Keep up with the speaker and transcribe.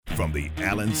from the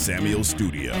Allen Samuel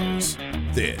Studios,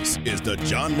 this is the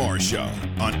John Morris Show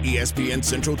on ESPN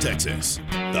Central Texas,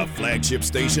 the flagship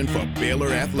station for Baylor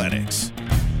Athletics.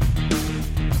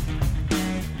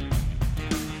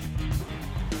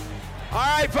 All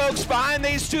right, folks, behind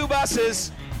these two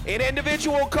buses in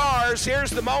individual cars, here's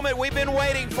the moment we've been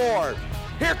waiting for.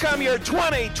 Here come your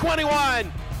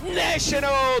 2021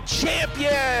 National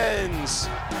Champions.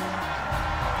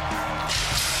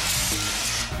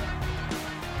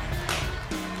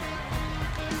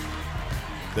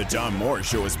 The John Morris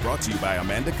Show is brought to you by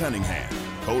Amanda Cunningham,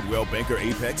 Coldwell Banker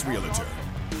Apex Realtor,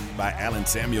 by Allen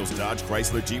Samuels Dodge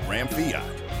Chrysler Jeep Ram Fiat,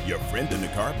 your friend in the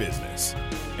car business,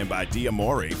 and by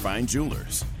Diamore Fine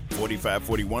Jewelers,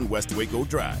 4541 West Waco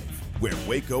Drive, where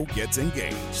Waco gets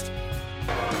engaged.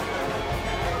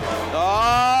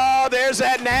 Oh, there's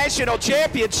that national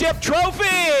championship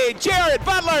trophy. Jared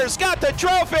Butler's got the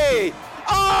trophy.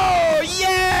 Oh,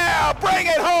 yeah, bring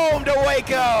it home to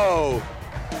Waco.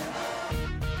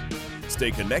 Stay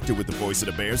connected with the Voice of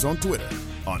the Bears on Twitter,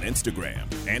 on Instagram,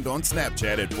 and on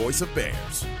Snapchat at Voice of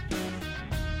Bears.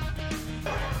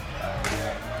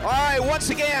 All right,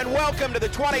 once again, welcome to the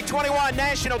 2021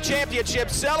 National Championship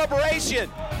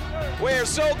celebration. We're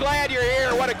so glad you're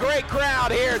here. What a great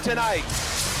crowd here tonight.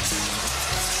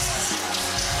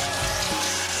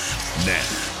 Now,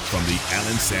 from the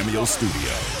Allen Samuel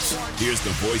Studios, here's the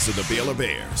voice of the Baylor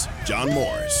Bears, John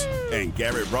Morris and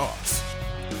Garrett Ross.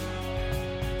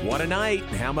 What a night.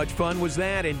 How much fun was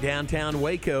that in downtown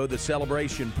Waco, the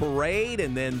celebration parade,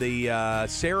 and then the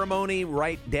ceremony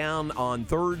right down on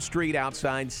 3rd Street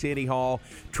outside City Hall.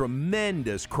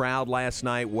 Tremendous crowd last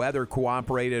night. Weather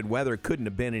cooperated. Weather couldn't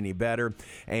have been any better.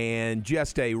 And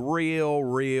just a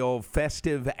real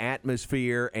festive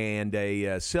atmosphere and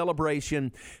a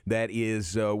celebration that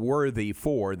is worthy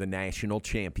for the national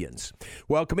champions.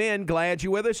 Welcome in. Glad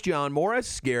you're with us. John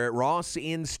Morris, Garrett Ross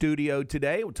in studio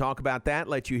today. We'll talk about that.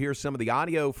 Let you hear some of the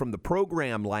audio from the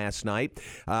program last night.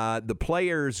 The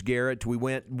players, Garrett, we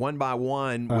went one by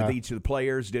one with each of the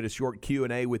players, did a short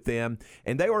Q&A with them,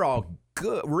 and they were all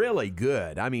good, really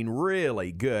good. I mean,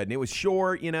 really good. And it was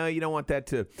short. You know, you don't want that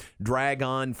to drag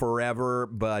on forever.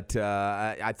 But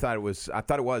I thought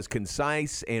it was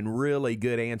concise and really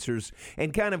good answers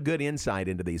and kind of good insight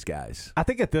into these guys. I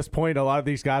think at this point, a lot of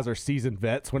these guys are seasoned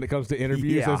vets when it comes to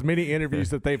interviews. Yeah. As many interviews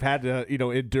that they've had to,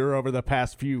 endure over the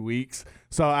past few weeks.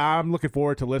 So I'm looking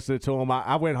forward to listening to them.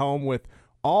 I went home with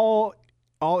all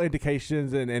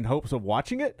indications and hopes of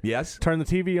watching it. Yes. Turned the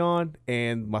TV on,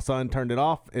 and my son turned it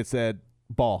off. It said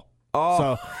ball. Oh.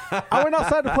 So I went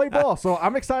outside to play ball. So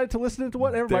I'm excited to listen to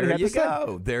what everybody had to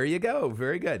say. There you go.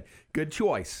 Very good. Good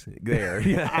choice there.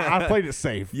 I played it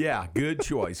safe. Yeah, good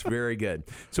choice. Very good.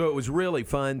 So it was really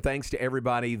fun. Thanks to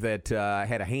everybody that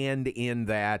had a hand in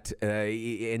that.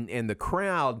 And the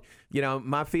crowd,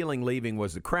 my feeling leaving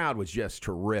was the crowd was just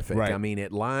terrific. Right. I mean,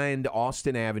 it lined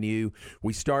Austin Avenue.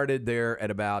 We started there at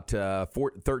about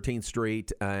 13th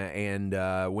Street and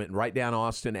went right down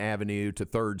Austin Avenue to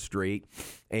 3rd Street.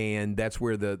 And that's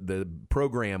where the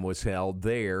program was held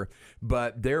there.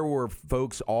 But there were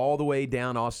folks all the way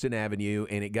down Austin Avenue,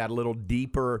 and it got a little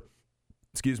deeper,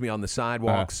 on the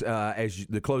sidewalks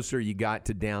the closer you got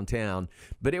to downtown.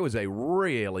 But it was a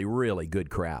really, really good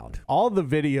crowd. All the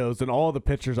videos and all the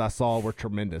pictures I saw were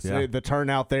tremendous. Yeah. The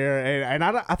turnout there. And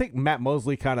I think Matt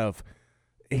Mosley kind of –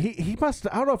 he must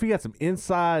 – I don't know if he had some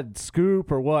inside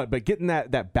scoop or what, but getting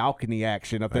that balcony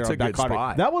action up there. That's a good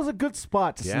spot. That was a good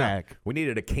spot to snag. We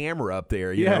needed a camera up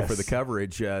there, for the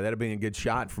coverage. That'd have been a good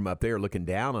shot from up there looking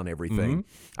down on everything.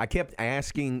 Mm-hmm. I kept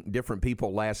asking different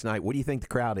people last night, what do you think the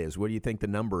crowd is? What do you think the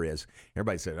number is?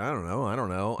 Everybody said, I don't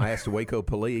know. I asked the Waco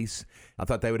police. I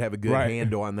thought they would have a good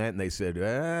handle on that, and they said,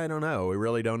 I don't know. We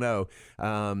really don't know.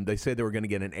 They said they were going to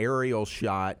get an aerial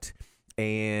shot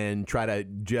and try to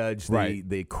judge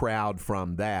the crowd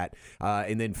from that.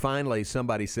 And then finally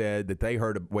somebody said that they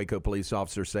heard a Waco police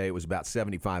officer say it was about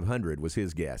 7,500 was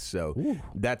his guess. So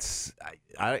that's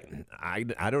I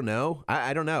don't know.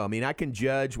 I don't know. I mean, I can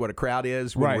judge what a crowd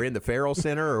is when we're in the Farrell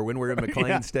Center or when we're in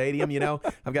McLean Stadium,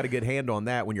 I've got a good handle on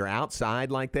that. When you're outside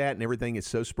like that and everything is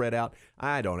so spread out,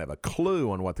 I don't have a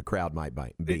clue on what the crowd might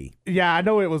be. Yeah, I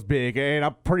know it was big, and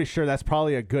I'm pretty sure that's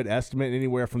probably a good estimate,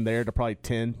 anywhere from there to probably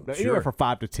 10. Anywhere from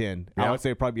 5 to 10. Yeah. I would say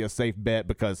it'd probably be a safe bet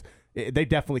because they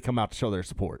definitely come out to show their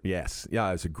support. Yes. Yeah,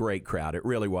 it was a great crowd. It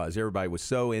really was. Everybody was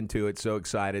so into it, so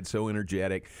excited, so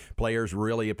energetic. Players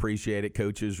really appreciate it.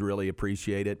 Coaches really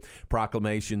appreciate it.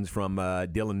 Proclamations from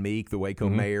Dylan Meek, the Waco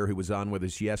mayor, who was on with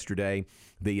us yesterday.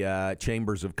 The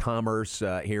chambers of commerce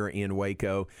here in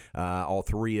Waco, all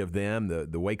three of them,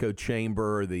 the Waco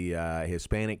Chamber, the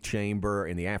Hispanic Chamber,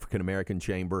 and the African American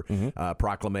Chamber,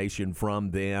 proclamation from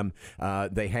them.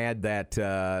 They had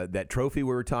that trophy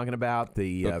we were talking about,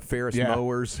 the Ferris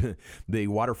Mowers, the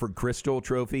Waterford Crystal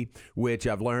Trophy, which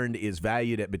I've learned is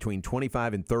valued at between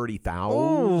 $25,000 and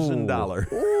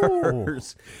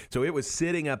 $30,000. So it was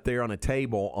sitting up there on a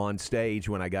table on stage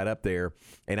when I got up there,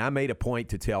 and I made a point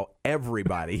to tell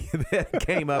everybody that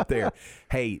came up there,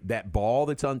 hey, that ball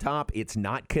that's on top, it's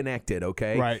not connected,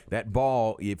 okay? Right. That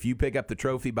ball, if you pick up the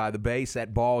trophy by the base,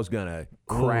 that ball is going to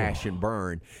crash and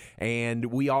burn. And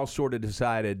we all sort of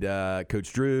decided,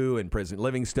 Coach Drew and President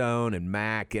Livingstone and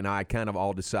Mac and I kind of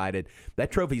all decided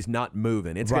that trophy's not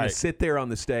moving. It's going to sit there on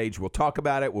the stage. We'll talk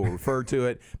about it. We'll refer to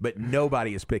it, but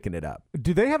nobody is picking it up.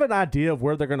 Do they have an idea of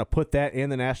where they're going to put that in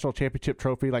the national championship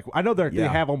trophy? Like, I know they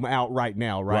have them out right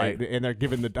now, right? And they're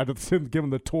giving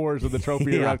the tours of the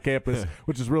trophy around campus,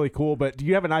 which is really cool. But do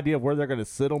you have an idea of where they're going to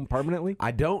sit them permanently?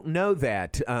 I don't know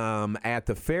that. At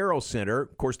the Farrell Center,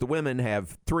 of course, the women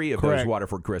have 3 of those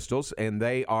Waterford Crystals, and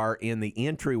they are in the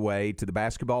entryway to the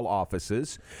basketball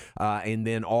offices, and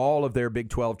then all of their Big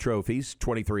 12 trophies,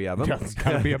 23 of them. It's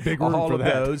got to be a big room all for of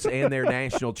that. those, and their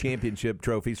national championship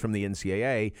trophies from the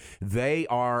NCAA. They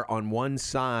are on one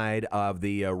side of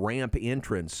the ramp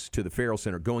entrance to the Farrell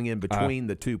Center, going in between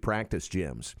the 2 practice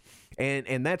gyms.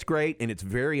 And that's great, and it's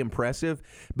very impressive,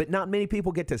 but not many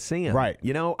people get to see them. Right.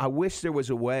 You know, I wish there was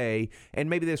a way, and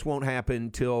maybe this won't happen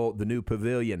till the new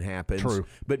pavilion happens. True.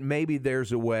 But maybe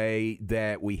there's a way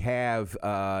that we have,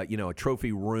 a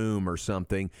trophy room or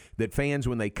something that fans,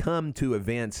 when they come to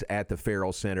events at the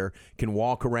Farrell Center, can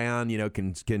walk around,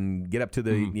 can get up to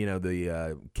the,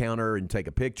 the counter and take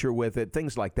a picture with it,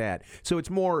 things like that. So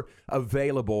it's more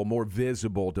available, more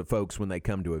visible to folks when they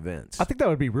come to events. I think that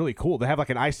would be really cool to have like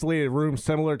an isolated room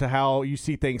similar to how you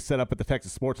see things set up at the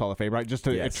Texas Sports Hall of Fame, right? Just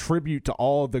to attribute to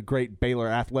all of the great Baylor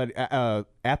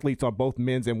athletes on both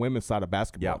men's and women's side of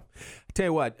basketball. Yeah. I tell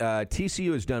you what,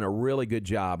 TCU has done a really good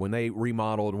job when they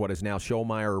remodeled what is now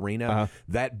Schollmeyer Arena.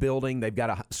 That building, they've got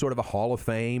a sort of a Hall of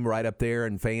Fame right up there,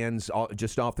 and fans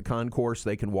just off the concourse,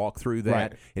 they can walk through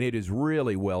that, and it is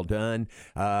really well done.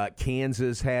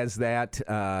 Kansas has that.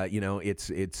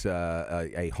 It's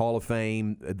a Hall of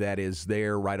Fame that is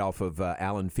there right off of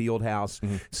Allen Fieldhouse.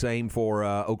 Same for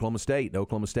Oklahoma State.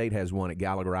 Oklahoma State has one at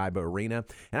Gallagher-Iba Arena,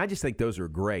 and I just think those are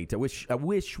great. I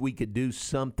wish we could do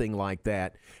something like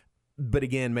that. But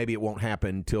again, maybe it won't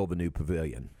happen till the new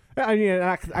pavilion. I mean,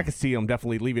 I can see them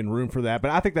definitely leaving room for that, but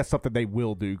I think that's something they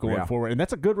will do going forward, and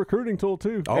that's a good recruiting tool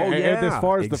too. And as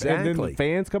far as and then the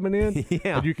fans coming in,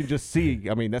 and you can just see.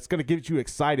 I mean, that's going to get you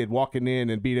excited walking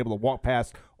in and being able to walk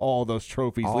past all those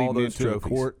trophies leading into the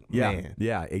court.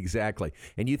 Yeah, exactly.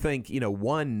 And you think,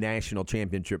 one national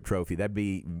championship trophy,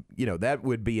 that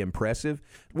would be impressive.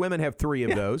 Women have 3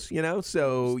 of those,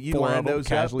 so you line those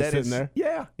up. That is, there.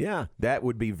 Yeah, that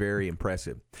would be very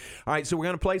impressive. All right, so we're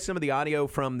going to play some of the audio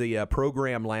from the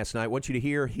program last night. I want you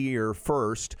to hear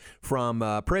first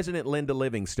from President Linda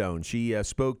Livingstone. She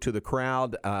spoke to the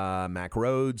crowd. Mac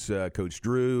Rhodes, Coach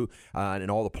Drew,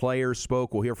 and all the players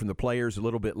spoke. We'll hear from the players a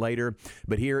little bit later.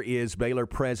 But here is Baylor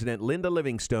President Linda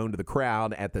Livingstone to the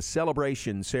crowd at the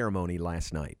celebration ceremony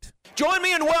last night. Join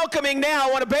me in welcoming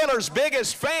now one of Baylor's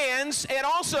biggest fans and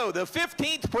also the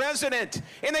 15th president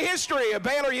in the history of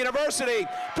Baylor University,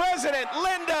 President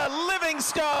Linda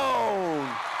Livingstone.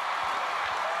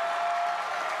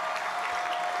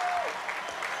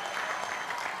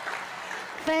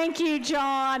 Thank you,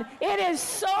 John. It is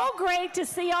so great to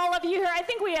see all of you here. I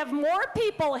think we have more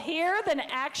people here than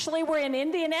actually were in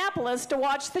Indianapolis to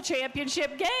watch the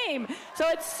championship game. So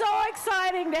it's so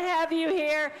exciting to have you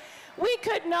here. We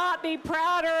could not be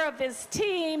prouder of this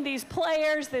team, these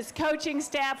players, this coaching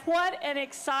staff. What an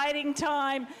exciting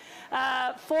time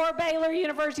for Baylor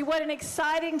University. What an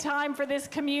exciting time for this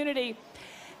community.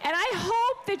 And I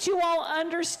hope that you all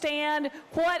understand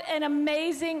what an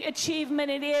amazing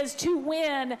achievement it is to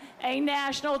win a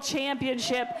national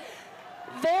championship.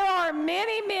 There are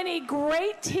many, many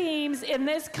great teams in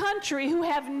this country who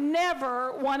have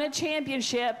never won a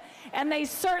championship, and they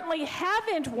certainly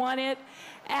haven't won it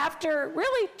after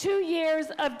really 2 years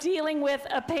of dealing with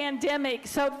a pandemic.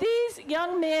 So these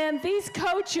young men, these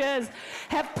coaches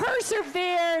have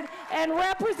persevered and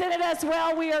represented us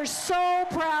well. We are so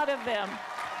proud of them.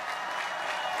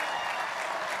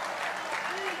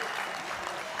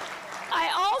 I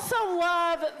also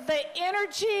love the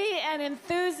energy and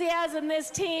enthusiasm this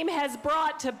team has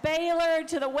brought to Baylor,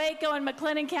 to the Waco and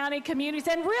McLennan County communities,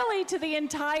 and really to the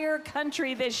entire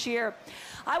country this year.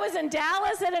 I was in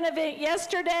Dallas at an event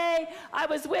yesterday. I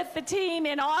was with the team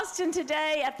in Austin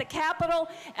today at the Capitol.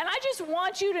 And I just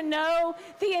want you to know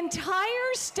the entire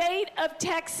state of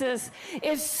Texas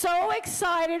is so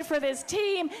excited for this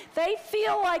team. They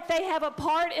feel like they have a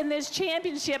part in this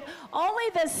championship, only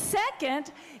the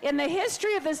second in the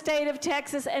history of the state of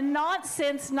Texas, and not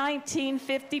since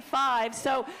 1955.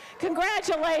 So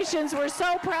congratulations. We're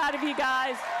so proud of you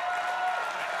guys.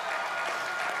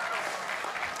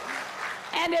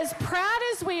 And as proud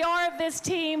as we are of this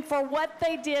team for what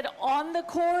they did on the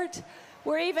court,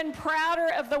 we're even prouder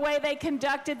of the way they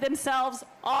conducted themselves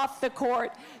off the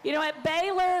court. You know, at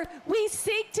Baylor, we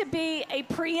seek to be a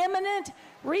preeminent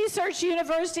research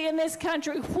university in this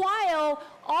country while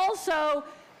also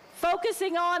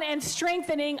focusing on and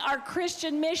strengthening our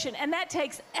Christian mission. And that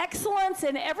takes excellence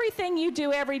in everything you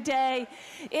do every day.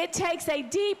 It takes a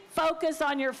deep focus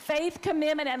on your faith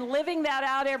commitment and living that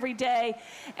out every day.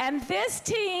 And this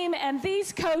team and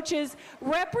these coaches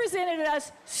represented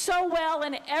us so well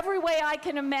in every way I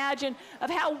can imagine of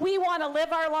how we want to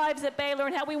live our lives at Baylor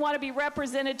and how we want to be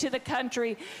represented to the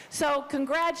country. So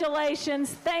congratulations.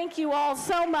 Thank you all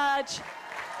so much.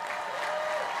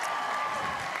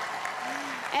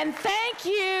 And thank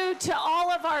you to all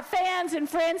of our fans and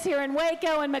friends here in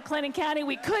Waco and McLennan County.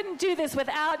 We couldn't do this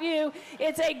without you.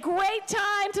 It's a great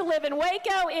time to live in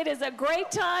Waco. It is a great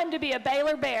time to be a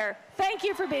Baylor Bear. Thank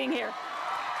you for being here.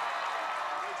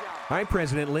 All right,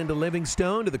 President Linda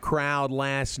Livingstone to the crowd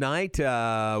last night.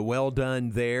 Well done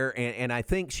there. And I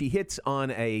think she hits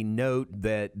on a note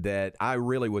that I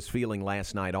really was feeling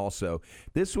last night also.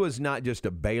 This was not just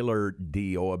a Baylor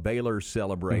deal, a Baylor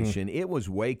celebration. Mm-hmm. It was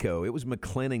Waco. It was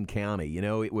McLennan County. You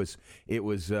know, it was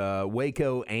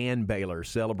Waco and Baylor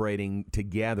celebrating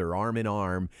together, arm in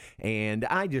arm. And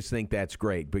I just think that's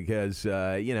great because,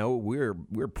 you know,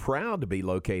 we're proud to be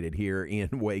located here in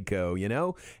Waco, you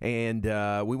know, and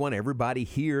we want everybody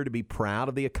here to be proud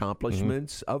of the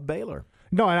accomplishments of Baylor.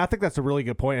 No, and I think that's a really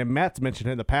good point. And Matt's mentioned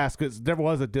it in the past because there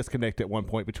was a disconnect at one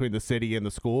point between the city and the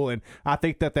school. And I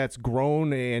think that's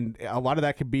grown, and a lot of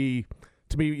that could be,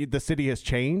 to me, the city has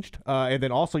changed. And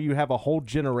then also you have a whole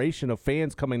generation of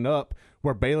fans coming up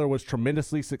where Baylor was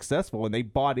tremendously successful, and they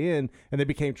bought in and they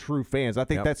became true fans. I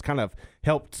think that's kind of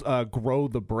helped grow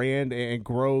the brand and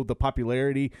grow the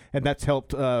popularity, and that's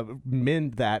helped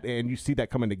mend that, and you see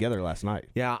that coming together last night.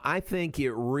 Yeah, I think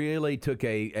it really took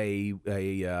a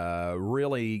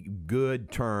really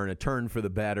good turn, a turn for the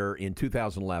better in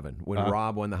 2011 when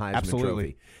Rob won the Heisman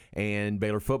Trophy. And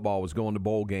Baylor football was going to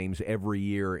bowl games every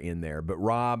year in there. But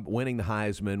Rob winning the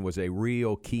Heisman was a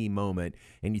real key moment.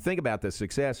 And you think about the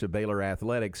success of Baylor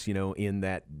athletics, you know, in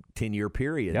that 10-year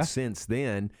period since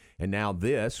then, and now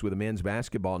this with a men's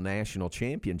basketball national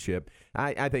championship.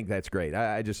 I think that's great.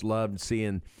 I just loved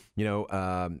seeing, you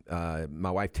know,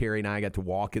 my wife Terry and I got to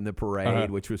walk in the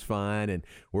parade, which was fun. And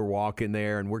we're walking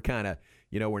there, and we're kind of,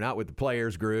 you know, we're not with the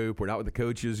players group. We're not with the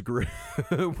coaches group.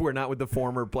 We're not with the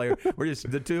former player. We're just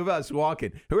the two of us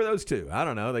walking. Who are those two? I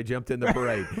don't know. They jumped in the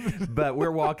parade. But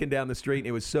we're walking down the street, and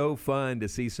it was so fun to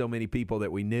see so many people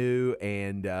that we knew,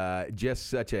 and just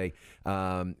such a,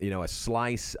 you know, a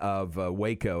slice of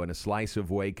Waco and a slice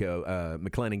of Waco,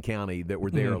 McLennan County, that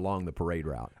were there along the parade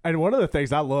route. And one of the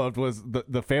things I loved was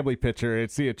the family picture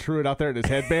and seeing Truett out there in his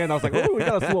headband. I was like, oh, we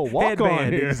got a little walk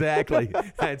on here. Exactly.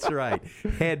 That's right.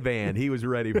 Headband. He was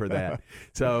ready for that.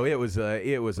 So it was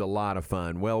a lot of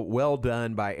fun. Well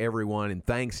done by everyone, and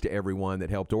thanks to everyone that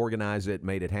helped organize it,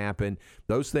 made it happen.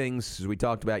 Those things, as we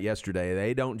talked about yesterday,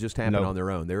 they don't just happen on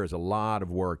their own. There is a lot of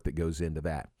work that goes into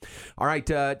that. All right,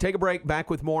 take a break. Back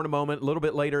with more in a moment. A little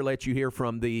bit later, let you hear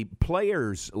from the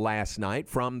players last night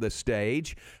from the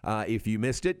stage. If you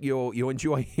missed it, you'll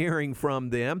enjoy hearing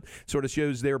from them. Sort of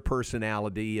shows their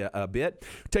personality a bit.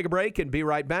 Take a break and be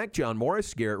right back. John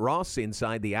Morris, Garrett Ross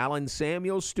inside the Allen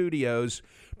Samuels Studios.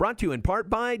 Brought to you in part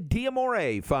by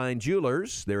D'Amore Fine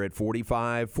Jewelers. They're at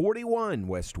 4541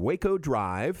 West Waco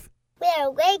Drive.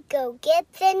 Where Waco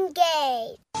gets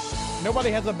engaged. Nobody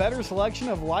has a better selection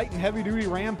of light and heavy-duty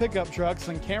Ram pickup trucks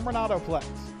than Cameron Autoplex,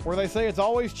 where they say it's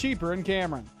always cheaper in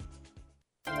Cameron.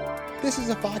 This is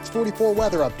a Fox 44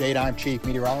 weather update. I'm Chief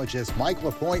Meteorologist Mike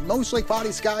LaPointe. Mostly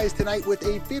cloudy skies tonight with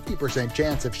a 50%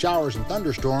 chance of showers and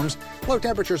thunderstorms. Low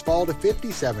temperatures fall to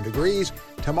 57 degrees.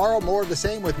 Tomorrow, more of the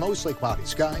same with mostly cloudy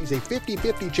skies, a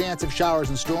 50-50 chance of showers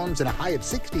and storms and a high of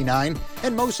 69.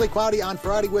 And mostly cloudy on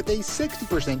Friday with a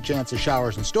 60% chance of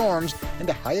showers and storms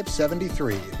and a high of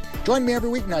 73. Join me every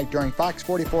weeknight during Fox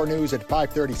 44 News at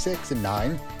 5:36 and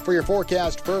 9 for your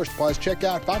forecast first. Plus, check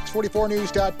out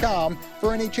fox44news.com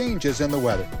for any changes in the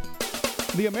weather.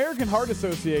 The American Heart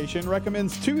Association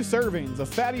recommends 2 servings of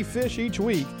fatty fish each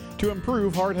week to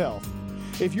improve heart health.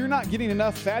 If you're not getting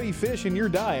enough fatty fish in your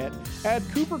diet, add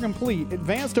Cooper Complete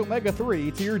Advanced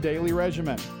Omega-3 to your daily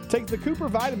regimen. Take the Cooper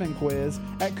Vitamin Quiz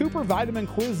at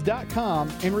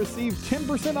coopervitaminquiz.com and receive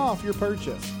 10% off your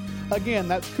purchase. Again,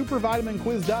 that's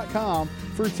coopervitaminquiz.com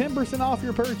for 10% off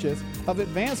your purchase of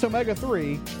Advanced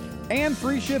Omega-3 and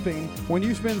free shipping when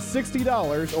you spend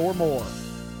 $60 or more.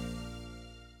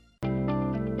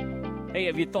 Hey,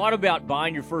 have you thought about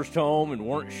buying your first home and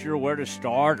weren't sure where to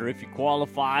start or if you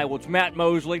qualify? Well, it's Matt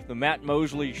Mosley from the Matt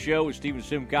Mosley Show with Stephen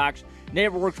Simcox.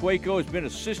 NeighborWorks Waco has been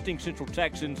assisting Central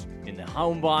Texans in the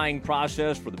home buying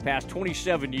process for the past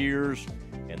 27 years,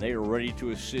 and they are ready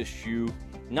to assist you.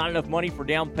 Not enough money for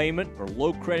down payment or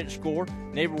low credit score?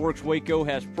 NeighborWorks Waco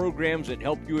has programs that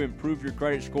help you improve your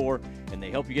credit score, and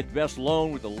they help you get the best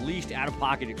loan with the least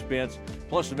out-of-pocket expense.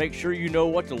 Plus, to make sure you know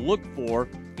what to look for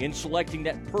in selecting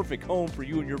that perfect home for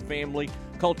you and your family,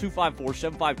 call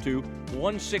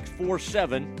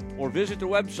 254-752-1647 or visit the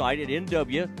website at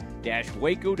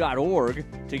nw-waco.org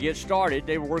to get started.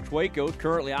 NeighborWorks Waco is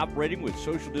currently operating with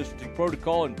social distancing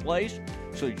protocol in place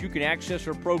so that you can access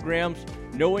their programs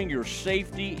knowing your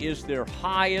safety is their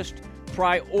highest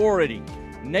priority.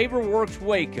 NeighborWorks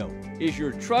Waco is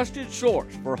your trusted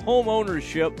source for home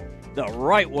ownership the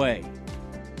right way.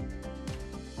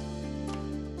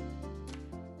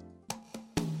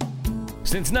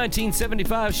 Since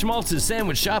 1975, Schmaltz's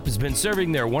Sandwich Shop has been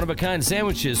serving their one-of-a-kind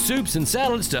sandwiches, soups, and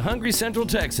salads to hungry Central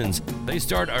Texans. They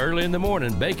start early in the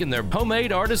morning baking their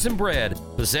homemade artisan bread.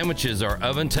 The sandwiches are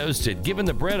oven-toasted, giving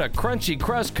the bread a crunchy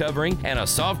crust covering and a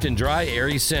soft and dry,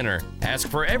 airy center. Ask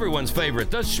for everyone's favorite,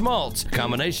 the Schmaltz,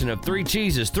 combination of 3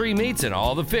 cheeses, 3 meats, and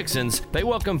all the fixins. They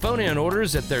welcome phone-in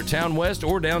orders at their Town West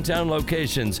or downtown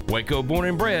locations. Waco born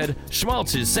and bred,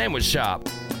 Schmaltz's Sandwich Shop.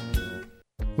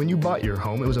 When you bought your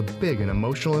home, it was a big and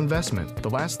emotional investment. The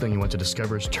last thing you want to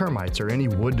discover is termites or any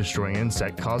wood-destroying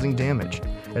insect causing damage.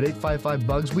 At 855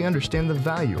 Bugs, we understand the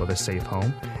value of a safe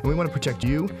home, and we want to protect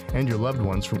you and your loved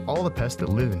ones from all the pests that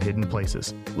live in hidden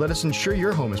places. Let us ensure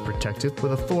your home is protected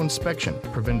with a full inspection,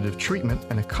 preventative treatment,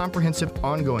 and a comprehensive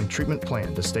ongoing treatment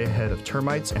plan to stay ahead of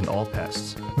termites and all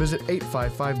pests. Visit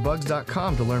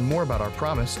 855bugs.com to learn more about our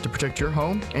promise to protect your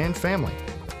home and family.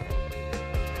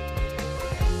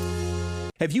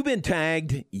 Have you been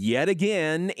tagged yet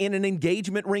again in an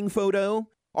engagement ring photo?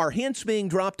 Are hints being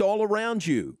dropped all around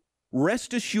you?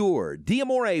 Rest assured,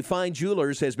 D'Amore Fine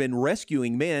Jewelers has been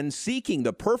rescuing men seeking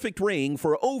the perfect ring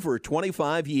for over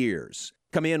 25 years.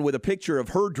 Come in with a picture of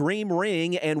her dream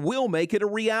ring and we'll make it a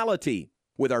reality.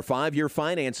 With our 5-year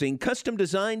financing, custom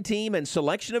design team, and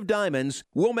selection of diamonds,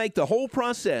 we'll make the whole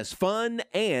process fun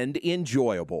and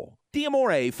enjoyable.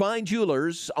 D'Amore Fine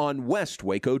Jewelers on West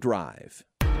Waco Drive.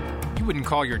 You wouldn't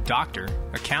call your doctor,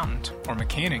 accountant, or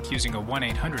mechanic using a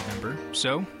 1-800 number,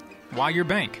 so why your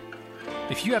bank?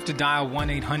 If you have to dial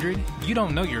 1-800, you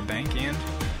don't know your bank and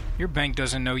your bank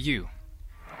doesn't know you.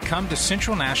 Come to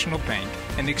Central National Bank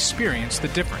and experience the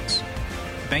difference.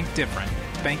 Bank different.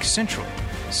 Bank Central.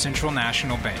 Central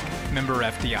National Bank. Member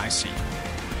FDIC.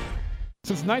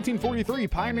 Since 1943,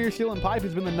 Pioneer Steel & Pipe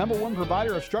has been the #1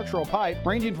 provider of structural pipe,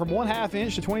 ranging from 1/2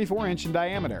 inch to 24 inch in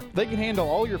diameter. They can handle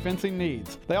all your fencing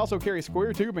needs. They also carry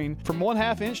square tubing from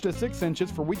 1/2 inch to 6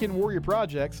 inches for weekend warrior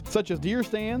projects, such as deer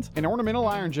stands and ornamental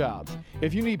iron jobs.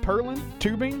 If you need purlin,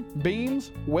 tubing,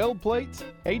 beams, weld plates,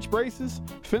 H-braces,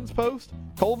 fence posts,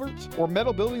 culverts, or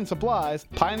metal building supplies,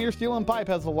 Pioneer Steel & Pipe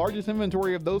has the largest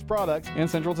inventory of those products in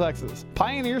Central Texas.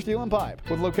 Pioneer Steel & Pipe,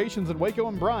 with locations in Waco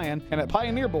and Bryan and at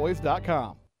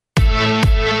pioneerboys.com.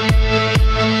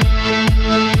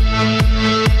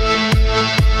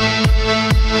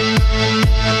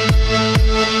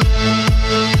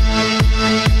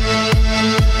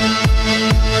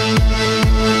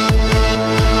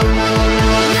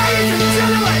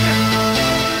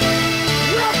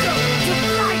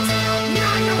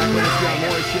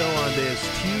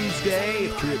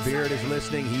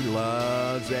 Listening, he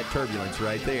loves that turbulence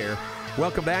right there.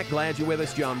 Welcome back. Glad you're with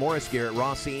us. John Morris, Garrett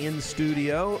Rossi in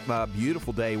studio.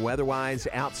 Beautiful day weather-wise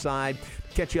outside.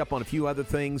 Catch you up on a few other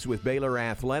things with Baylor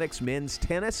Athletics. Men's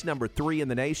tennis, number 3 in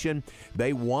the nation.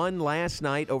 They won last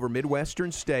night over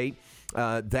Midwestern State.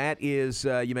 That is,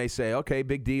 you may say, okay,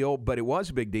 big deal, but it was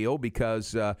a big deal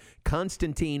because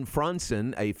Konstantin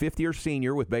Franzen, a fifth-year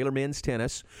senior with Baylor men's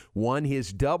tennis, won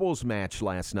his doubles match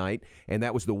last night, and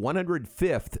that was the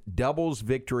 105th doubles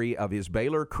victory of his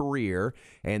Baylor career,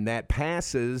 and that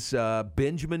passes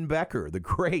Benjamin Becker, the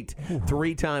great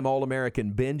three-time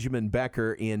All-American Benjamin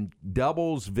Becker in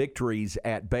doubles victories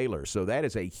at Baylor. So that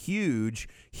is a huge,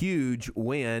 huge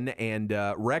win and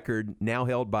record now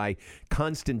held by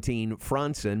Konstantin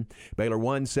Franzen. Baylor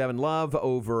won 7-love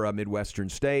over Midwestern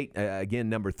State. Again,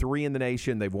 number 3 in the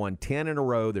nation. They've won 10 in a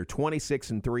row. They're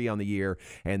 26-3 on the year,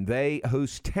 and they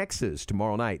host Texas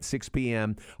tomorrow night, 6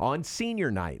 p.m. on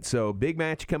senior night. So big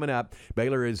match coming up.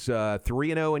 Baylor is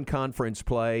 3-0 in conference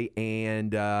play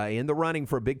and in the running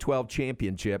for a Big 12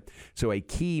 championship. So a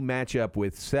key matchup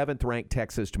with 7th-ranked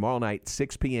Texas tomorrow night,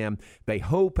 6 p.m. They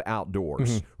hope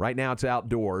outdoors. Right now it's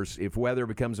outdoors. If weather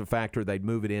becomes a factor, they'd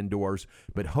move it indoors.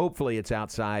 But hopefully it's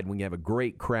outside when you have a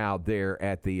great crowd there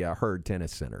at the Hurd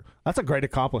Tennis Center. That's a great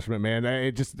accomplishment, man.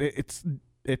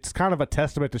 It's kind of a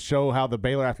testament to show how the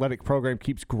Baylor athletic program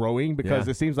keeps growing because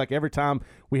it seems like every time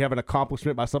we have an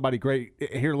accomplishment by somebody great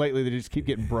here lately, they just keep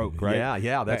getting broke, right?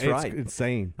 Yeah, that's right. It's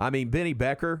insane. I mean, Benny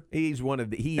Becker, is one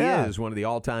of the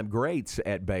all-time greats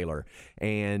at Baylor,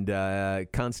 and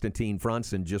Konstantin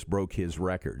Franzen just broke his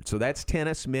record. So that's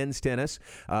tennis, men's tennis.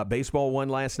 Baseball won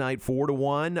last night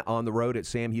 4-1 on the road at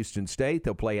Sam Houston State.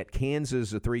 They'll play at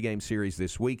Kansas, a 3-game series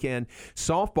this weekend.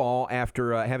 Softball,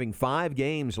 after having 5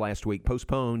 games last week,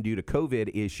 postponed due to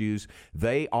COVID issues.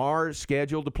 They are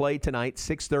scheduled to play tonight,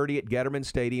 6:30 at Getterman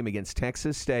Stadium against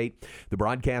Texas State. The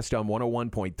broadcast on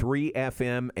 101.3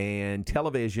 FM and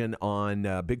television on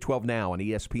Big 12 Now on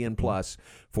ESPN Plus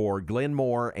for Glenn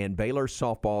Moore and Baylor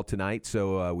softball tonight.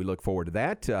 So we look forward to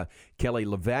that. Kelly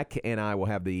Levesque and I will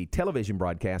have the television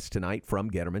broadcast tonight from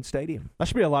Getterman Stadium. That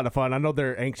should be a lot of fun. I know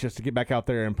they're anxious to get back out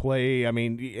there and play. I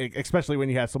mean, especially when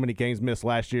you had so many games missed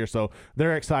last year. So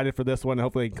they're excited for this one.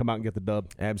 Hopefully they can come out and get the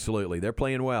dub. Absolutely. They're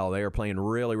playing well. They are playing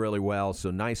really, really well.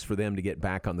 So nice for them to get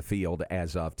back on the field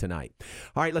as of tonight.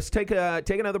 All right, let's take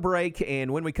another break.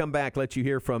 And when we come back, let you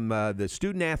hear from the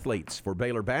student athletes for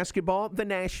Baylor basketball, the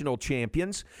national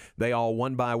champions. They all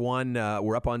one by one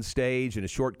were up on stage in a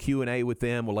short Q&A with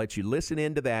them. We'll let you listen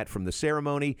into that from the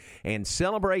ceremony and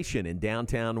celebration in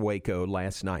downtown Waco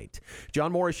last night.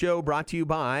 John Morris Show brought to you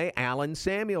by Allen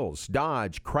Samuels,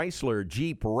 Dodge, Chrysler,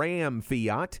 Jeep, Ram,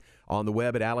 Fiat. On the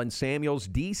web at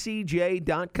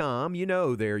AllenSamuelsDCJ.com. You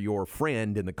know they're your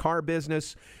friend in the car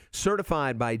business.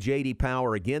 Certified by J.D.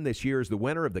 Power again this year is the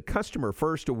winner of the Customer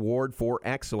First Award for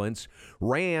Excellence.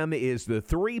 Ram is the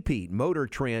 3-peat Motor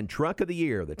Trend Truck of the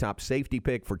Year, the top safety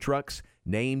pick for trucks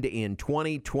named in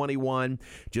 2021.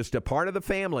 Just a part of the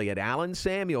family at Allen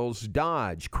Samuels,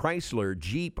 Dodge, Chrysler,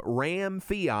 Jeep, Ram,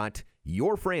 Fiat,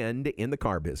 your friend in the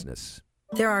car business.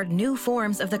 There are new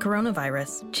forms of the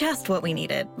coronavirus, just what we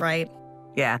needed, right?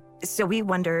 Yeah, so we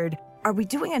wondered, are we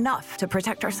doing enough to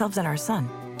protect ourselves and our son?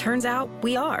 Turns out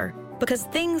we are, because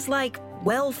things like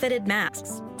well-fitted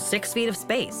masks, 6 feet of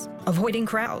space, avoiding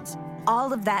crowds.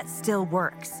 All of that still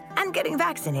works. And getting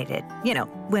vaccinated,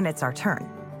 when it's our turn.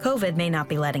 COVID may not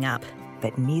be letting up.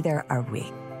 But neither are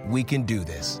we. We can do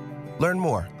this. Learn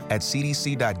more at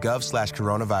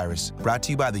cdc.gov/coronavirus. Brought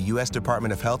to you by the U.S.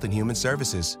 Department of Health and Human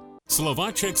Services.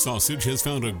 Slovacek Sausage has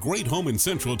found a great home in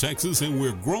Central Texas, and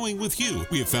we're growing with you.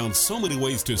 We have found so many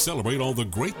ways to celebrate all the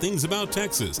great things about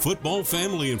Texas. Football,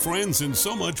 family, and friends, and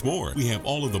so much more. We have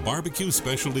all of the barbecue,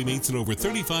 specialty meats, and over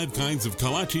 35 kinds of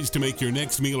kolaches to make your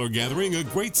next meal or gathering a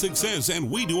great success,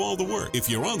 and we do all the work. If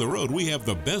you're on the road, we have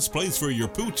the best place for your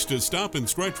pooch to stop and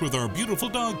stretch with our beautiful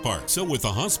dog park. So with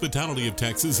the hospitality of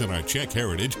Texas and our Czech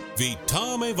heritage,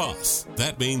 Vítame vás.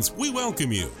 That means we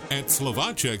welcome you. At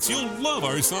Slovacek's, you'll love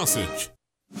our sausage.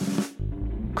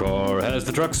 Car has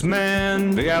the trucks,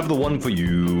 man. They have the one for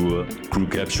you. Crew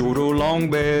cab, short or long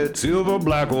bed, silver,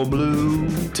 black or blue.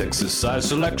 Texas size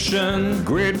selection,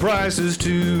 great prices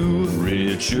too.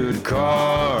 Richard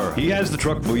Carr, he has the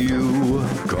truck for you.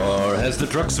 Carr has the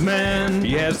trucks, man.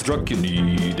 He has the truck you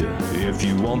need. If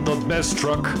you want the best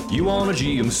truck, you want a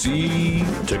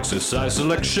GMC. Texas size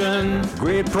selection,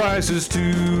 great prices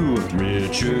too.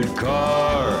 Richard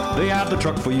Carr, they have the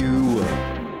truck for you.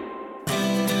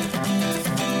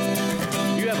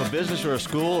 business or a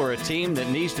school or a team that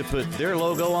needs to put their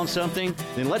logo on something?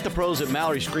 Then let the pros at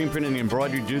Mallory Screen Printing and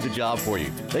Embroidery do the job for you.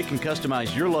 They can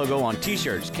customize your logo on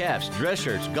t-shirts, caps, dress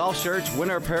shirts, golf shirts,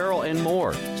 winter apparel, and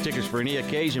more. Stickers for any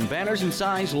occasion, banners and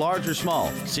signs, large or small.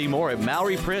 See more at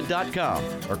MalloryPrint.com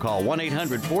or call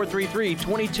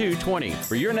 1-800-433-2220.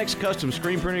 For your next custom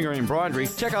screen printing or embroidery,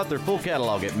 check out their full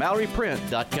catalog at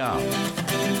MalloryPrint.com.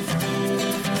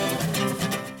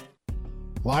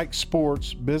 Like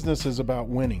sports, business is about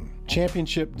winning.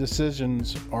 Championship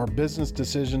decisions are business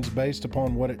decisions based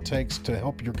upon what it takes to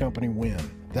help your company win.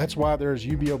 That's why there's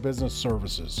UBO Business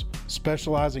Services,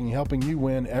 specializing in helping you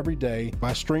win every day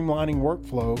by streamlining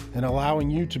workflow and allowing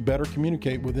you to better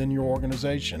communicate within your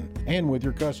organization and with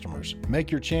your customers. Make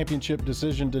your championship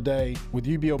decision today with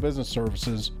UBO Business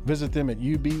Services. Visit them at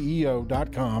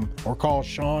ubeo.com or call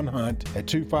Sean Hunt at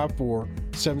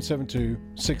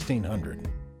 254-772-1600.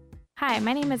 Hi,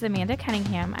 my name is Amanda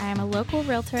Cunningham. I am a local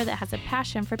realtor that has a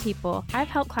passion for people. I've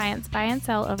helped clients buy and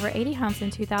sell over 80 homes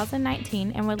in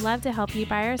 2019 and would love to help you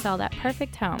buy or sell that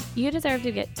perfect home. You deserve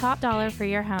to get top dollar for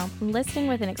your home. Listing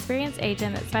with an experienced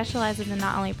agent that specializes in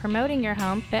not only promoting your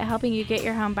home, but helping you get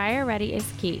your home buyer ready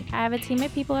is key. I have a team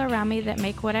of people around me that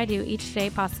make what I do each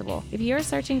day possible. If you are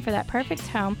searching for that perfect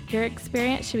home, your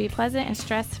experience should be pleasant and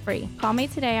stress-free. Call me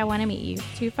today. I want to meet you.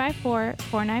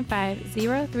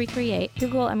 254-495-0338.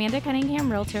 Google Amanda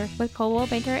Cunningham Realtor with Coldwell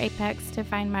Banker Apex to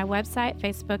find my website,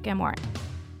 Facebook, and more.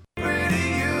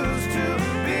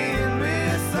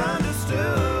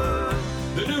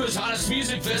 The newest, hottest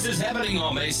music fest is happening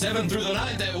on May 7th through the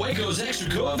 9th at Waco's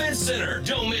Extraco Event Center.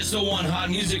 Don't miss the One Hot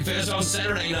Music Fest on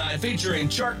Saturday night featuring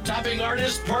chart-topping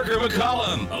artist Parker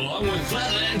McCollum, along with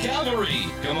Flatland Cavalry.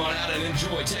 Come on out and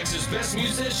enjoy Texas' best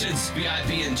musicians.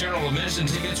 VIP and general admission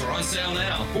tickets are on sale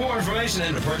now. For more information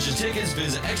and to purchase tickets,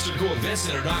 visit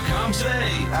extracoeventcenter.com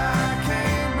today. I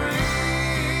can't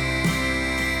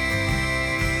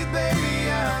breathe,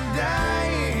 baby, I'm dying.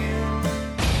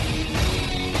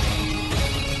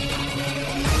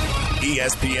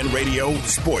 ESPN Radio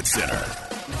Sports Center.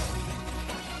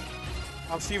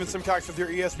 I'm Steven Simcox with your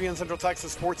ESPN Central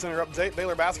Texas Sports Center update.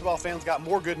 Baylor basketball fans got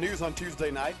more good news on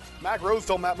Tuesday night. Mac Rose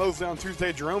told Matt Mosley on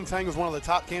Tuesday Jerome Tang was one of the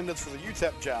top candidates for the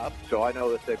UTEP job. So I know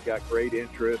that they've got great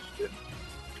interest, and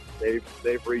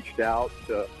they've reached out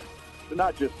to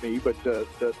not just me, but to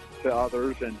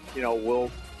others, and we'll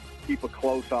keep a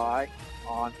close eye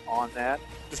on that.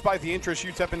 Despite the interest,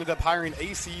 UTEP ended up hiring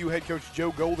ACU head coach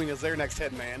Joe Golding as their next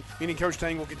head man, meaning Coach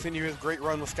Tang will continue his great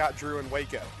run with Scott Drew in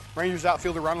Waco. Rangers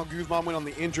outfielder Ronald Guzman went on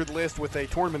the injured list with a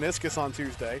torn meniscus on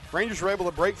Tuesday. Rangers were able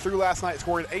to break through last night,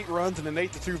 scoring 8 runs in an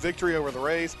 8-2 victory over the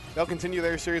Rays. They'll continue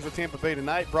their series with Tampa Bay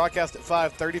tonight. Broadcast at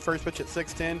 5:30, first pitch at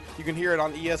 6:10. You can hear it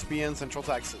on ESPN Central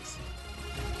Texas.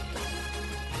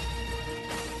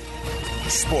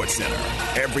 Sports Center,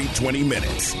 every 20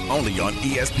 minutes, only on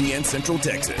ESPN Central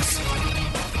Texas.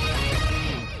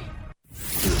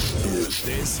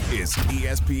 This is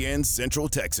ESPN Central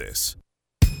Texas.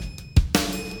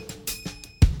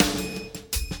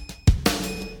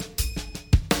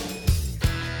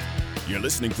 You're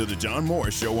listening to The John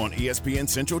Morris Show on ESPN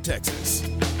Central Texas.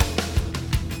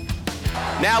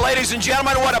 Now, ladies and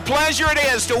gentlemen, what a pleasure it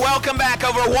is to welcome back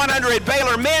over 100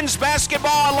 Baylor men's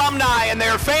basketball alumni and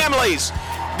their families.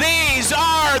 These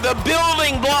are the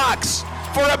building blocks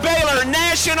for a Baylor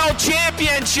National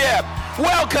Championship.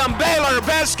 Welcome, Baylor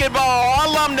basketball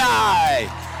alumni.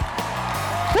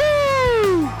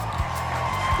 Woo!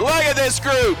 Look at this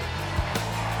group.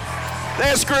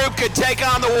 This group could take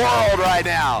on the world right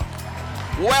now.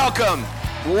 Welcome,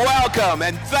 welcome,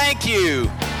 and thank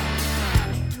you.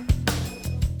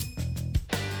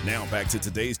 Now back to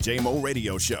today's JMO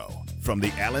Radio Show from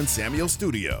the Allen Samuel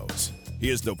Studios.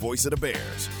 Here's the voice of the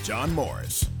Bears, John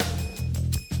Morris.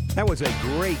 That was a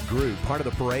great group, part of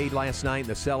the parade last night,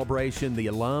 the celebration, the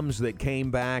alums that came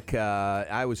back.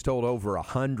 I was told over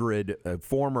 100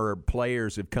 former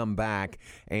players have come back,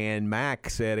 and Mac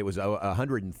said it was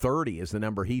 130 is the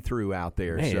number he threw out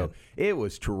there. Man. So it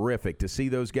was terrific to see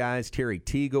those guys. Terry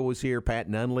Teagle was here. Pat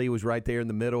Nunley was right there in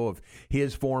the middle of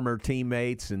his former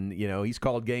teammates, and, he's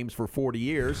called games for 40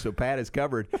 years, so Pat has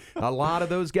covered a lot of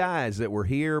those guys that were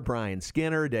here. Brian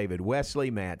Skinner, David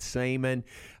Wesley, Matt Saman,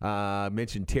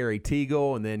 mentioned Terry Carrie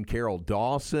Teagle, and then Carol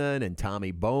Dawson and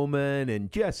Tommy Bowman,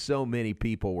 and just so many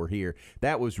people were here.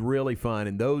 That was really fun,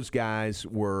 and those guys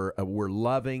were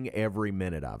loving every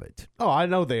minute of it. Oh, I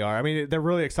know they are. I mean, they're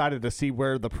really excited to see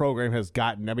where the program has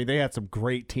gotten. I mean, they had some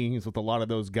great teams with a lot of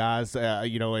those guys,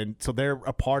 and so they're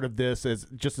a part of this as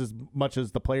just as much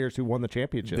as the players who won the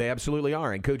championship. They absolutely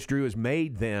are, and Coach Drew has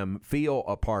made them feel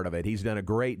a part of it. He's done a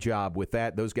great job with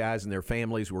that. Those guys and their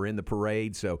families were in the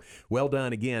parade, so well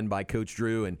done again by Coach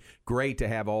Drew, and great to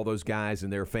have all those guys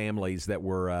and their families that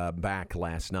were back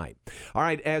last night. All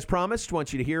right, as promised, I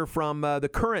want you to hear from the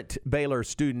current Baylor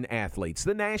student athletes,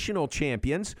 the national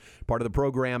champions. Part of the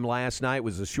program last night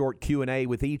was a short Q&A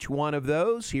with each one of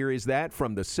those. Here is that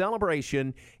from the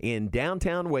celebration in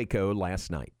downtown Waco last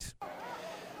night.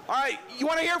 All right, you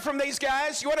want to hear from these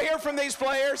guys? You want to hear from these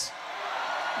players?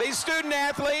 These student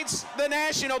athletes, the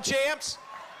national champs?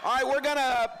 All right, we're going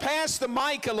to pass the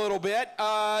mic a little bit.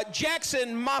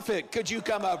 Jackson Moffitt, could you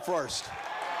come up first?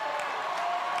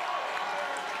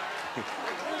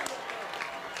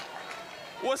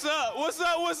 What's up? What's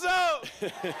up? What's up?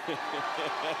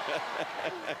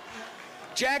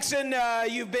 Jackson,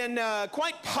 you've been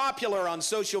quite popular on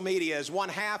social media as one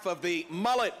half of the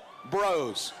Mullet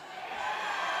Bros.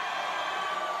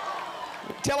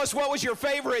 Tell us, what was your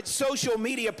favorite social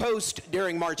media post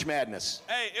during March Madness?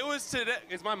 Hey, it was today.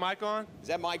 Is my mic on? Is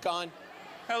that mic on?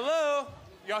 Hello?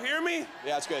 Y'all hear me?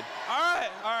 Yeah, it's good. All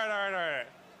right.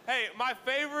 Hey, my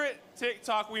favorite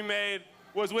TikTok we made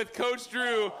was with Coach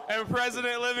Drew and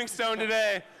President Livingstone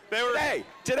today. They were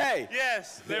Today?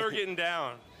 Yes, they were getting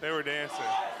down. They were dancing.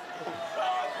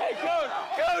 Hey,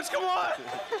 Coach, come on.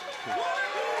 Come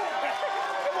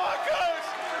on, Coach.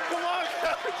 Come on,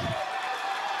 Coach.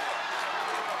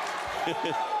 All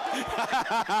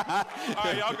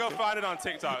right, y'all go find it on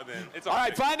TikTok then. It's on All right,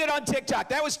 TikTok. find it on TikTok.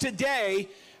 That was today.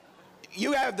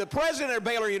 You have the president of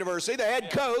Baylor University, the head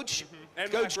coach,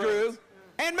 And Coach Mac Drew, Rhodes.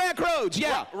 and Mac Rhodes.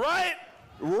 Yeah. Right?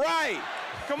 Right.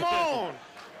 Come on.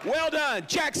 Well done.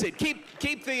 Jackson,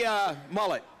 keep the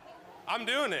mullet. I'm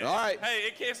doing it. All right.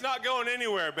 Hey, it's not going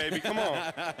anywhere, baby. Come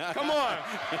on. Come on.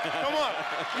 Come on.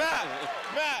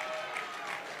 Matt.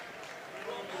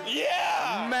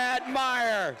 Yeah. Matt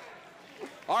Meyer.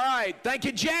 All right. Thank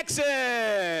you,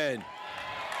 Jackson.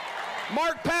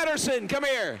 Mark Patterson, come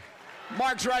here.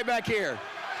 Mark's right back here.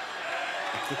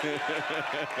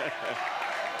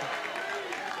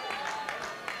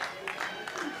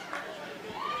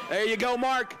 There you go,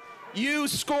 Mark. You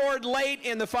scored late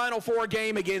in the Final Four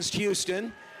game against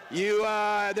Houston.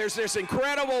 There's this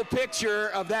incredible picture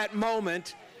of that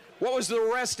moment. What was the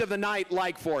rest of the night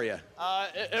like for you?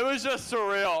 It was just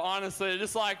surreal, honestly.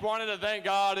 Just like wanted to thank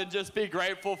God and just be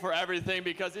grateful for everything,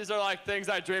 because these are like things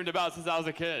I dreamed about since I was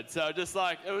a kid. So just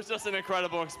like, it was just an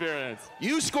incredible experience.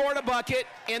 You scored a bucket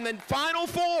in the Final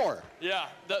Four. Yeah,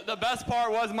 the best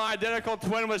part was my identical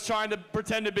twin was trying to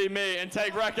pretend to be me and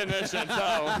take recognition,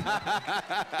 so.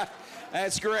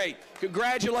 That's great.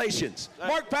 Congratulations.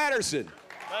 Mark Patterson.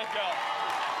 Thank you.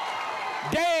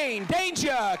 Dane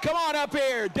Danger, come on up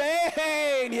here.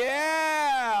 Dane,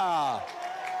 yeah.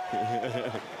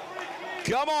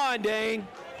 Come on, Dane.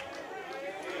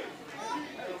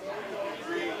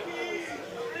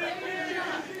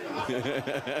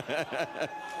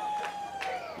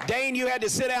 Dane, you had to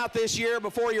sit out this year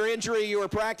before your injury. You were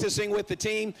practicing with the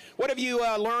team. What have you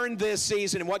learned this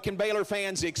season, and what can Baylor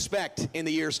fans expect in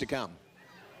the years to come?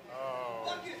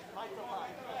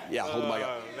 Yeah, hold the mic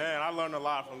up. Man, I learned a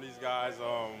lot from these guys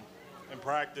in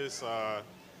practice,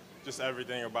 just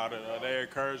everything about it. They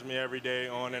encourage me every day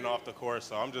on and off the course,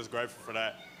 so I'm just grateful for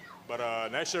that. But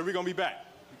next year, we're going to be back.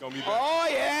 Oh,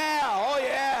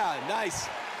 yeah. Nice.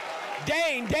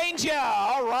 Dane Danger,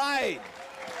 all right.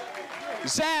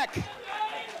 Zach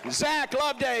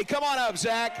Loveday, come on up,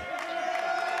 Zach.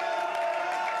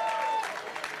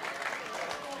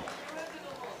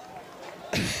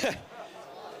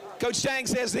 Coach Tang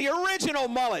says, the original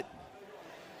mullet.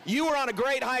 You were on a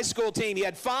great high school team. You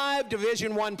had 5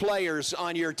 Division I players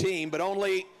on your team, but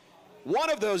only one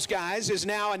of those guys is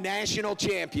now a national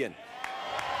champion.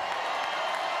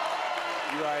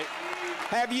 You're right.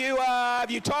 Have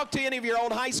you talked to any of your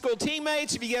old high school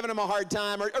teammates? Have you given them a hard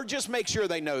time, or just make sure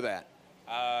they know that?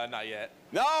 Not yet.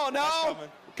 No. That's coming.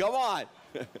 Come on.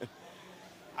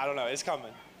 I don't know. It's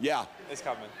coming. Yeah. It's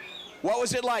coming. What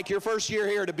was it like your first year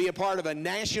here to be a part of a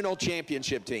national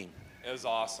championship team? It was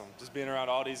awesome. Just being around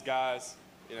all these guys,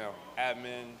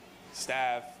 admin,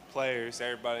 staff, players,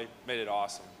 everybody made it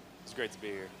awesome. It's great to be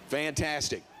here.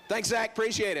 Fantastic. Thanks, Zach.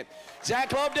 Appreciate it.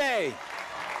 Zach Loveday.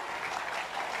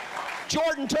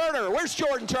 Jordan Turner. Where's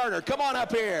Jordan Turner? Come on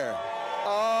up here.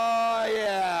 Oh,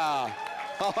 yeah.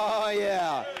 Oh,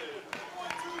 yeah.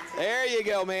 There you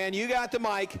go, man. You got the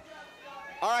mic.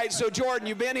 All right, so Jordan,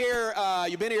 you've been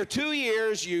here 2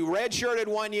 years. You redshirted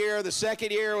 1 year. The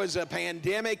second year was a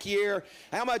pandemic year.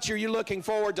 How much are you looking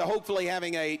forward to hopefully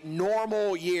having a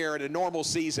normal year and a normal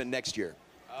season next year?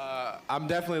 I'm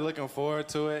definitely looking forward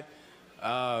to it.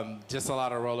 Just a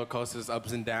lot of roller coasters,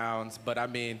 ups and downs. But, I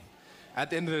mean,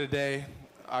 at the end of the day,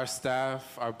 our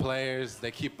staff, our players, they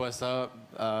keep us up.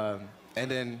 And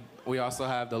then we also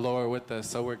have the Lord with us,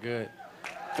 so we're good.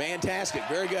 Fantastic.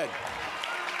 Very good.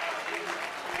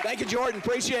 Thank you, Jordan.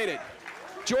 Appreciate it.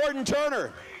 Jordan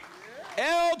Turner.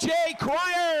 L.J.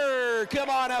 Cryer, come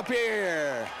on up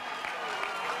here.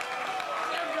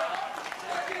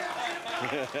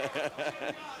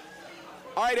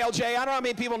 All right, LJ, I don't know how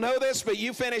many people know this, but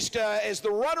you finished as the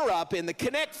runner-up in the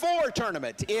Connect Four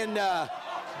tournament in the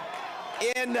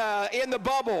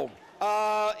bubble.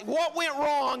 What went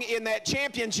wrong in that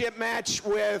championship match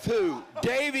with who?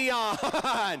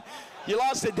 Davion. You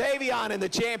lost to Davion in the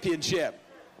championship.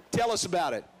 Tell us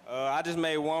about it. I just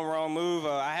made one wrong move.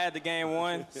 I had the game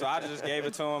won, so I just gave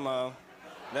it to him.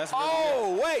 That's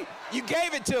wait, you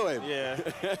gave it to him? Yeah.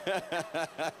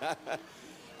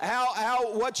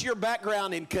 What's your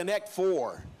background in Connect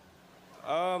Four?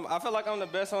 I feel like I'm the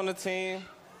best on the team.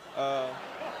 Yeah,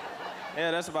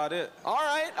 that's about it. All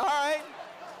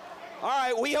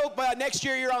right. We hope next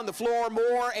year you're on the floor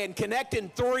more and connecting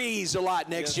threes a lot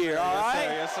next year. All right?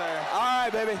 Yes, sir. All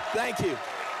right, baby. Thank you.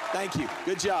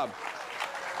 Good job.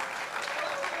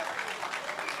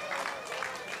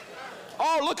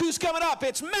 Oh, look who's coming up.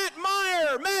 It's Matt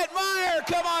Meyer. Matt Meyer,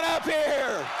 come on up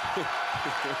here.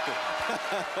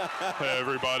 Hey,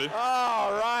 everybody.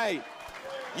 All right.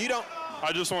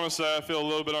 I just want to say I feel a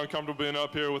little bit uncomfortable being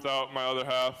up here without my other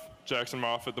half, Jackson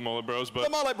Moffitt, the Mullet Bros. But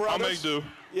the Mullet Brothers. I'll make do.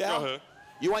 Yeah. Go ahead.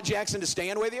 You want Jackson to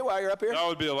stand with you while you're up here? That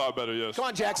would be a lot better, yes. Come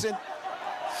on, Jackson.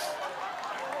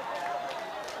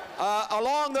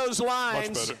 Along those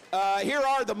lines, here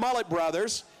are the Mullet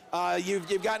Brothers.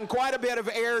 You've gotten quite a bit of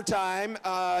airtime.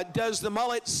 Does the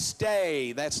mullet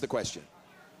stay? That's the question.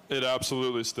 It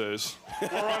absolutely stays. We're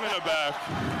running it back.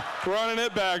 Running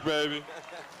it back, baby.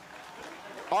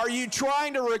 Are you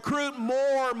trying to recruit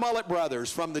more Mullet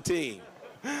Brothers from the team?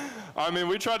 I mean,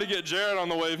 we tried to get Jared on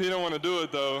the wave. He didn't want to do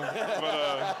it, though.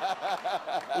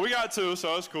 But we got two,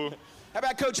 so it's cool. How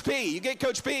about Coach P? You get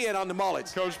Coach P in on the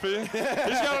mullets. Coach P? He's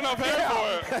got enough hair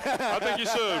for it. I think he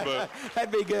should, but.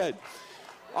 That'd be good.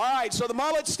 All right, so the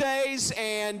mullet stays,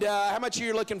 and how much are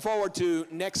you looking forward to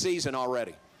next season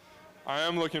already? I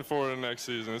am looking forward to next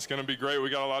season. It's going to be great.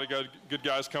 We got a lot of good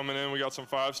guys coming in. We got some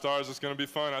 5 stars. It's going to be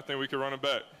fun. I think we can run it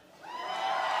back.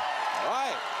 All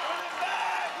right.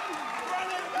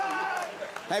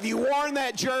 Have you worn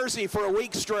that jersey for a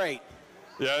week straight?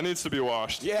 Yeah, it needs to be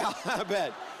washed. Yeah, I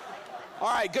bet. All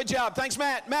right, good job. Thanks,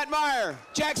 Matt. Matt Meyer,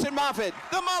 Jackson Moffitt,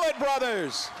 the Mullet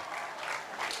Brothers.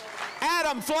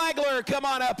 Adam Flagler, come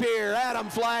on up here. Adam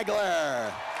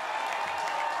Flagler.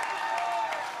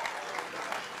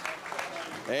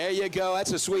 There you go.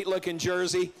 That's a sweet-looking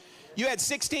jersey. You had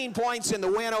 16 points in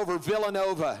the win over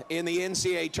Villanova in the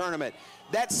NCAA tournament.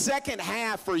 That second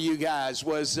half for you guys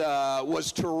was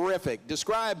terrific.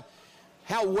 Describe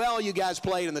how well you guys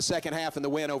played in the second half in the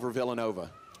win over Villanova.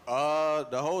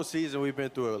 The whole season we've been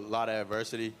through a lot of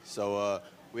adversity. So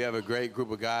we have a great group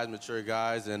of guys, mature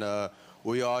guys, and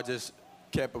we all just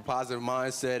kept a positive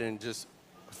mindset and just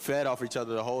fed off each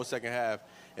other the whole second half.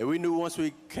 And we knew once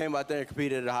we came out there and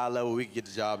competed at a high level, we could get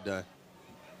the job done.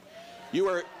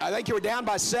 I think you were down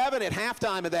by 7 at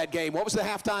halftime of that game. What was the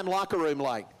halftime locker room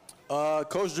like?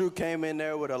 Coach Drew came in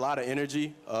there with a lot of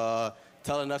energy,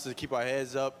 telling us to keep our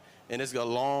heads up, and it's a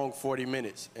long 40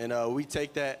 minutes. And we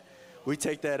take that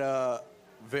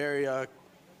very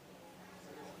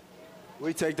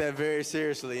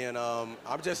seriously. And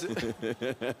I'm just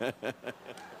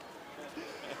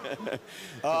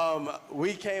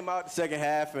we came out the second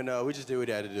half, and we just did what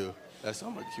we had to do. That's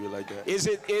how much you would like that. Is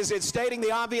it stating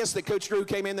the obvious that Coach Drew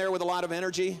came in there with a lot of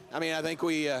energy? I mean, I think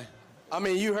we. I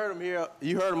mean, you heard him here.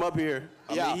 You heard him up here.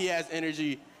 I mean, he has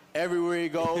energy everywhere he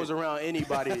goes around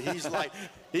anybody.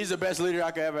 He's the best leader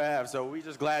I could ever have. So we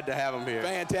just glad to have him here.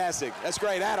 Fantastic. That's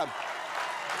great, Adam.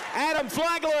 Adam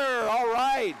Flagler. All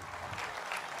right.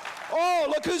 Oh,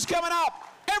 look who's coming up.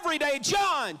 Everyday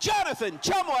Jonathan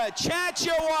Chumwa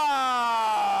Chachawa.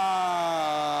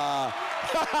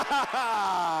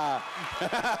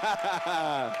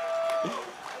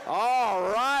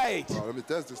 All right. Oh, let me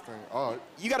test this thing. All right.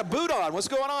 You got a boot on. What's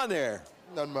going on there?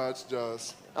 Not much,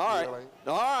 just. All right.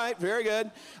 All right. Very good.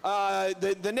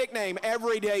 The nickname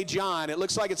Everyday John. It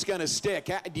looks like it's going to stick.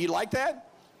 Do you like that?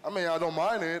 I mean, I don't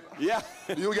mind it. Yeah.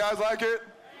 Do you guys like it?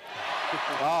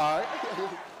 All right.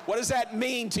 What does that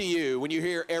mean to you when you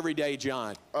hear Everyday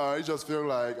John? I just feel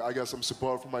like I got some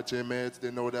support from my teammates.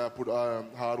 They know that I put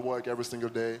hard work every single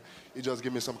day. It just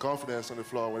gives me some confidence on the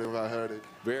floor whenever I heard it.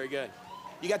 Very good.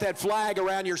 You got that flag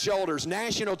around your shoulders,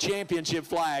 national championship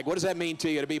flag. What does that mean to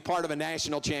you to be part of a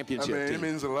national championship team? It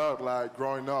means a lot. Like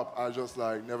growing up, I just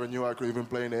never knew I could even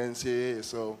play in the NCAA.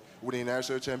 So winning a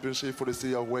national championship for the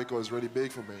city of Waco is really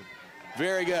big for me.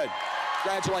 Very good.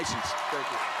 Congratulations.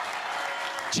 Thank you.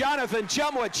 Jonathan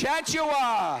Chumwa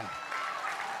Chachua.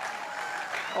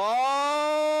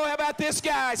 Oh, how about this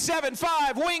guy?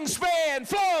 7'5", wingspan,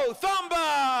 Flo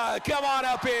Thumba. Come on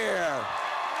up here.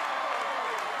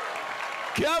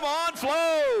 Come on,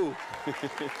 Flo.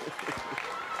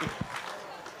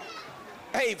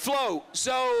 Hey, Flo,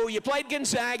 so you played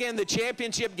Gonzaga in the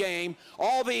championship game.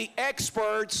 All the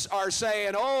experts are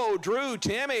saying, oh, Drew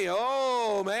Timme,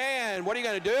 oh, man, what are you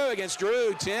going to do against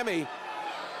Drew Timme?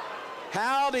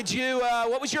 How did you,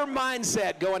 what was your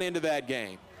mindset going into that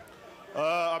game?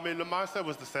 I mean, the mindset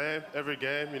was the same every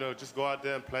game. Just go out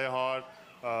there and play hard.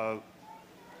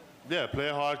 Play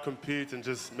hard, compete, and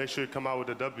just make sure you come out with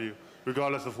a W,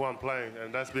 regardless of who I'm playing.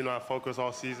 And that's been our focus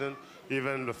all season.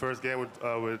 Even the first game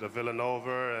with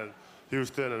Villanova and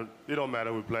Houston, and it don't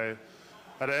matter who we play.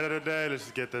 At the end of the day, let's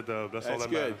just get the dub. That's all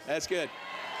that matters. That's good.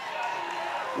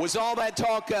 Was all that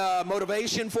talk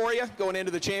motivation for you going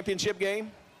into the championship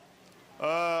game?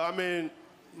 I mean,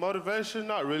 motivation,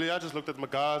 not really. I just looked at my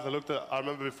guys. I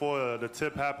remember before the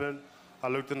tip happened, I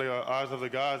looked in the eyes of the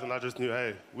guys, and I just knew,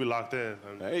 hey, we locked in.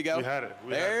 And there you go. We had it.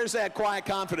 There's that quiet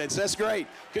confidence. That's great.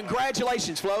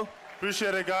 Congratulations, Flo.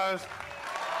 Appreciate it, guys.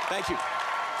 Thank you.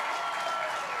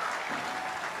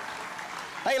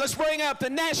 Hey, let's bring up the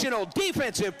National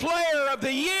Defensive Player of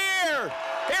the Year.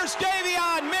 Here's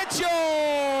Davion Mitchell.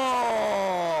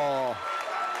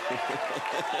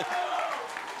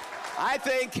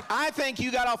 I think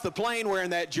you got off the plane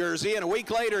wearing that jersey, and a week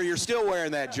later you're still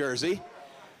wearing that jersey.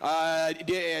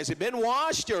 Has it been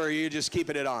washed, or are you just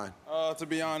keeping it on? To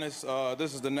be honest,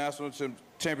 this is the national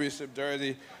championship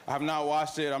jersey. I have not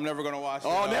washed it. I'm never going to wash it.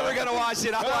 Oh, never going to wash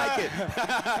it. I like it.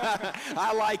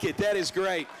 I like it. That is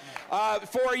great.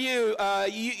 For you,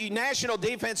 National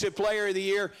Defensive Player of the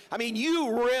Year, I mean,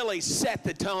 you really set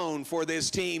the tone for this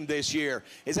team this year.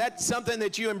 Is that something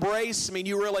that you embrace? I mean,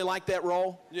 you really like that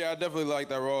role? Yeah, I definitely like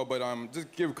that role, but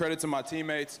just give credit to my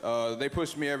teammates. They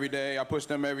push me every day. I push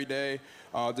them every day.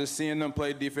 Just seeing them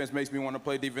play defense makes me want to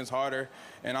play defense harder,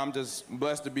 and I'm just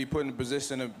blessed to be put in a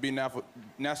position to be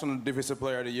National Defensive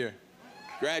Player of the Year.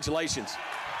 Congratulations.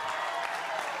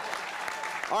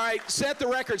 All right, set the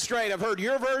record straight. I've heard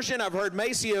your version. I've heard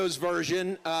Macio's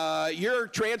version. You're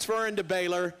transferring to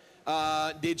Baylor.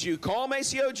 Did you call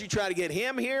Macio? Did you try to get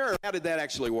him here, or how did that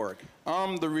actually work?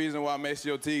 I'm the reason why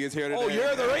Macio Teague is here today. Oh,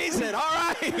 you're the reason. All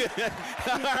right.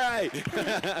 All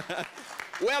right.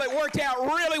 Well, it worked out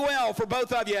really well for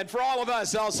both of you and for all of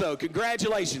us also.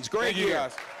 Congratulations. Great year.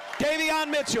 Guys. Davion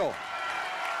Mitchell.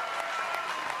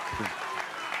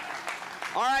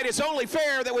 All right, it's only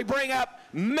fair that we bring up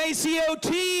Macio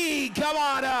Teague. Come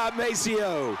on up,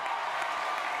 Macio.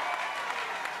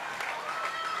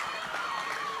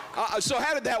 So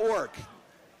how did that work?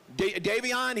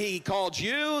 Davion, he called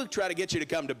you, tried to get you to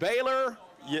come to Baylor.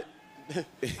 Yeah.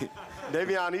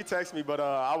 Davion, he texted me, but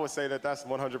I would say that that's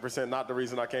 100% not the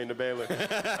reason I came to Baylor.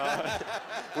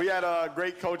 We had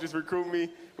great coaches recruit me.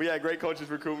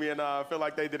 And I feel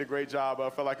like they did a great job. I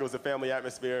felt like it was a family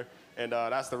atmosphere, and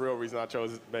that's the real reason I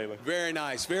chose Baylor. Very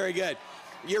nice, very good.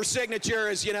 Your signature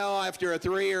is, after a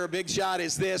three or a big shot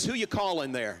is this. Who you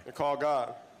calling there? I call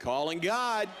God. Calling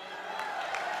God.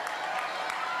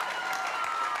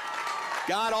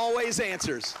 God always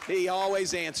answers. He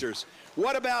always answers.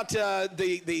 What about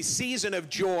the season of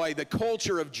joy, the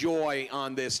culture of joy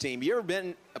on this team? You ever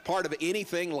been a part of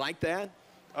anything like that?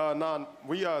 No,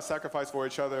 we sacrifice for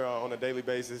each other on a daily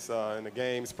basis in the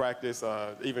games, practice,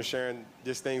 even sharing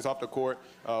just things off the court.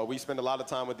 We spend a lot of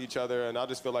time with each other, and I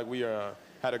just feel like we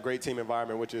had a great team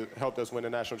environment, which helped us win the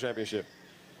national championship.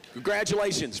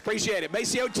 Congratulations. Appreciate it.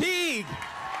 Macio Teague.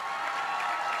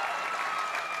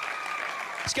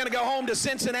 He's going to go home to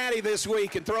Cincinnati this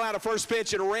week and throw out a first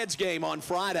pitch at a Reds game on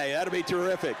Friday. That'll be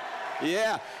terrific.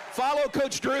 Yeah. Follow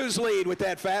Coach Drew's lead with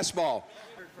that fastball.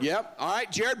 Yep. All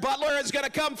right. Jared Butler is going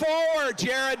to come forward.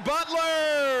 Jared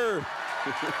Butler.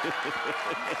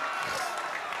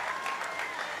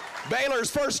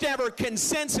 Baylor's first ever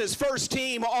consensus first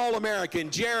team All-American,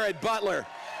 Jared Butler.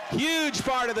 Huge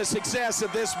part of the success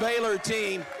of this Baylor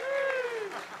team.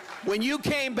 When you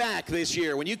came back this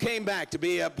year, when you came back to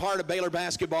be a part of Baylor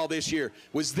basketball this year,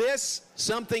 was this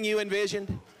something you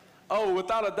envisioned? Oh,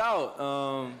 without a doubt.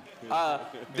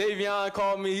 Davion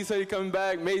called me. He said he's coming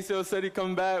back. Maceo said he's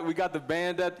coming back. We got the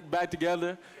band back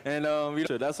together, and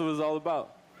that's what it was all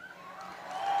about.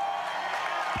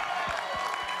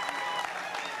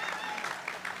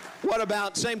 What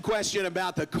about, same question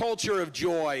about the culture of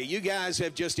joy. You guys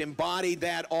have just embodied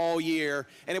that all year,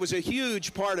 and it was a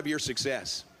huge part of your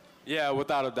success. Yeah,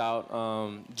 without a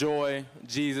doubt. Joy,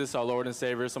 Jesus, our Lord and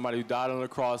Savior, somebody who died on the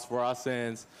cross for our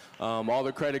sins. All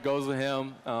the credit goes to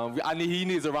him. He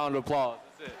needs a round of applause.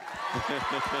 That's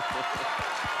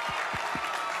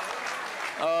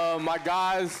it. My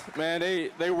guys, man,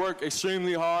 they work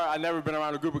extremely hard. I've never been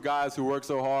around a group of guys who work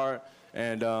so hard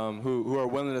and who are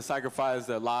willing to sacrifice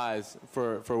their lives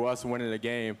for us winning the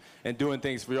game and doing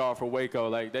things for y'all, for Waco.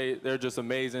 Like, they're just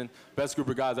amazing. Best group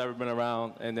of guys I've ever been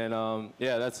around. And then,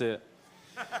 yeah, that's it.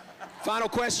 Final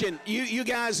question. You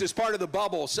guys, as part of the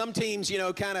bubble, some teams,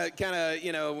 kind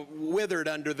of, withered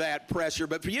under that pressure.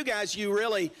 But for you guys, you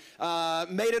really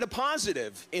made it a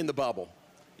positive in the bubble.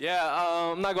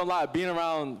 Yeah, I'm not going to lie. Being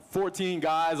around 14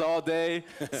 guys all day,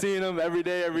 seeing them every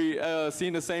day,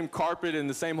 seeing the same carpet in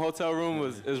the same hotel room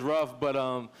is rough. But,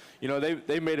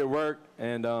 they made it work.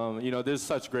 And, there's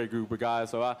such a great group of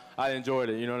guys. So I enjoyed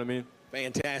it. You know what I mean?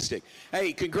 Fantastic.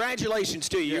 Hey, congratulations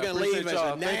to you. You're going to leave as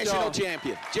a national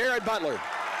champion. Jared Butler.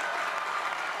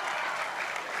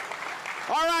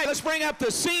 All right, let's bring up the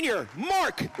senior,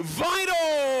 Mark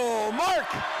Vital. Mark.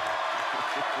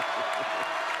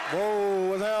 Whoa,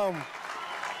 what's up?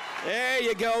 There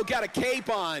you go. Got a cape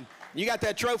on. You got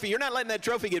that trophy. You're not letting that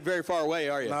trophy get very far away,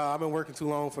 are you? Nah, I've been working too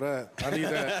long for that. I need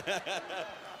that.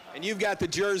 And you've got the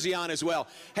jersey on as well.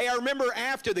 Hey, I remember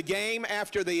after the game,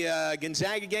 after the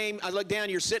Gonzaga game, I looked down,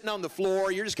 you're sitting on the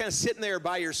floor. You're just kind of sitting there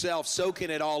by yourself, soaking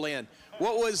it all in.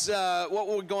 What was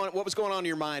going on in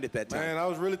your mind at that time? Man, I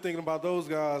was really thinking about those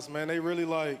guys, man. They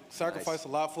really, sacrificed a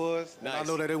lot for us. Nice. And I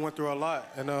know that they went through a lot.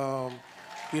 And,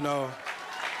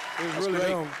 it was That's really great.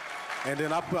 them. And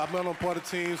then I've been on part of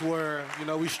teams where,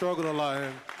 we struggled a lot.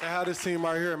 And to have this team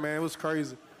right here, man, it was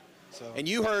crazy. So. And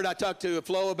you heard, I talked to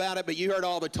Flo about it, but you heard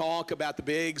all the talk about the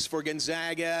bigs for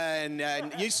Gonzaga,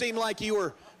 and you seem like you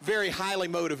were very highly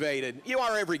motivated. You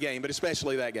are every game, but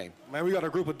especially that game. Man, we got a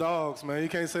group of dogs, man. You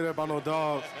can't say that about no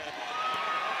dogs.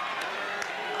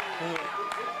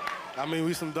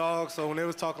 We some dogs, so when they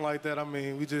was talking like that,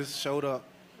 we just showed up.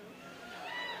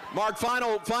 Mark,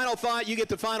 final thought. You get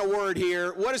the final word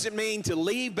here. What does it mean to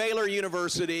leave Baylor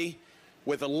University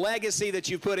with a legacy that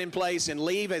you've put in place and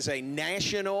leave as a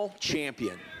national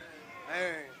champion?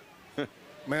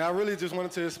 Man, I really just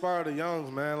wanted to inspire the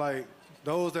youngs, man. Like,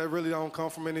 those that really don't come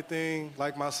from anything,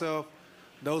 like myself,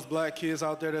 those black kids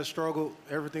out there that struggle,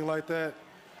 everything like that.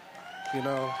 I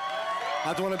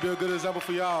just want to be a good example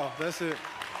for y'all. That's it.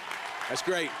 That's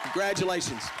great.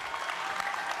 Congratulations.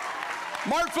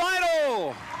 Mark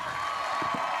Vital.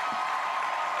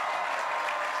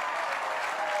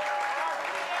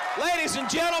 Ladies and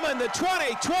gentlemen, the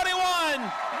 2021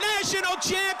 national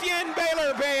champion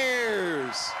Baylor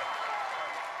Bears.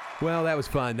 Well, that was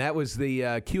fun. That was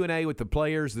the Q&A with the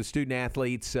players, the student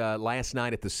athletes last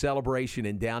night at the celebration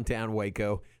in downtown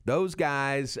Waco. Those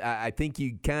guys, I think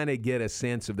you kind of get a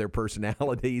sense of their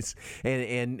personalities,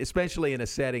 and especially in a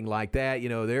setting like that,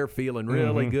 they're feeling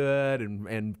really good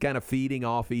and kind of feeding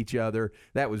off each other.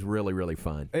 That was really, really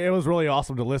fun. It was really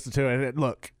awesome to listen to. And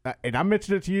look, and I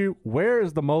mentioned it to you, where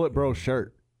is the Mullet Bro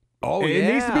shirt? Oh,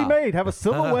 it needs to be made. Have a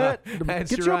silhouette. That's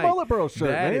Get you a right. Mullet Bro shirt,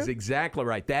 That man. is exactly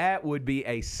right. That would be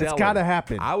a seller. It's got to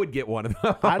happen. I would get one of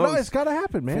those. I know. It's got to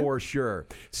happen, man. For sure.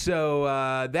 So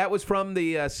that was from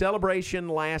the celebration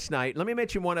last night. Let me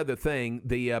mention one other thing.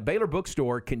 The Baylor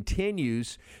Bookstore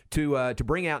continues to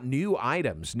bring out new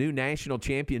items, new national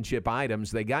championship items.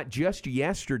 They got just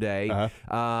yesterday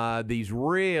these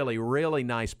really, really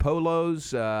nice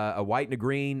polos, a white and a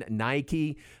green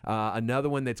Nike, another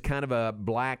one that's kind of a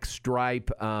black stripe.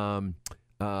 What's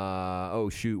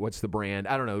the brand?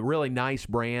 I don't know. Really nice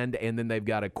brand. And then they've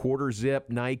got a quarter zip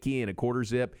Nike and a quarter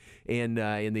zip in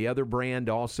the other brand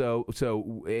also.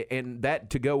 So, and that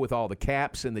to go with all the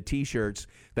caps and the T-shirts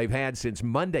they've had since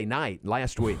Monday night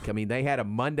last week. They had a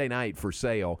Monday night for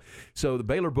sale. So the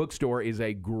Baylor Bookstore is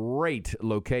a great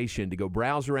location to go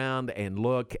browse around and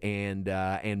look and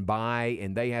buy,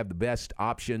 and they have the best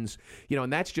options.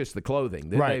 And that's just the clothing.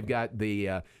 Then they've got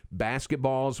the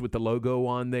basketballs with the logo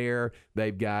on there.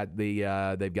 They've got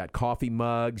they've got coffee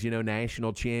mugs,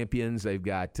 national champions. They've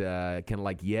got kind of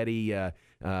like Yeti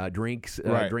drinks,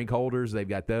 drink holders. They've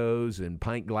got those and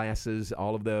pint glasses,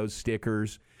 all of those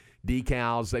stickers.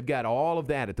 decals. They've got all of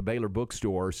that at the Baylor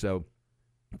Bookstore. So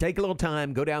take a little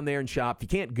time, go down there and shop. If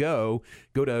you can't go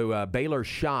to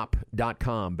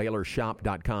BaylorShop.com.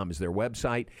 BaylorShop.com is their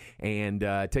website. And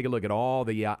take a look at all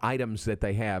the items that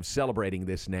they have celebrating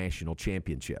this national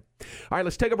championship. All right,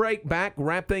 let's take a break. Back,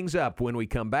 wrap things up. When we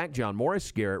come back, John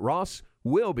Morris, Garrett Ross,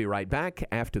 we'll be right back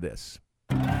after this.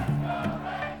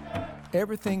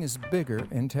 Everything is bigger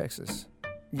in Texas.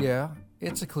 Yeah,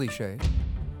 it's a cliche.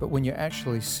 But when you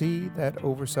actually see that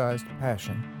oversized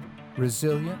passion,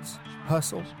 resilience,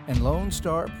 hustle, and Lone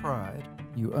Star pride,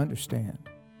 you understand.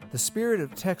 The spirit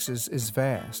of Texas is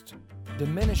vast,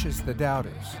 diminishes the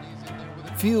doubters,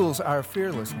 fuels our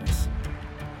fearlessness,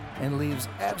 and leaves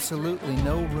absolutely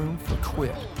no room for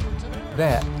quit.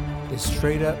 That is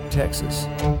straight up Texas.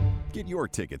 Get your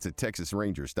tickets at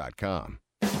TexasRangers.com.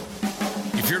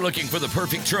 If you're looking for the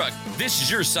perfect truck, this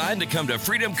is your sign to come to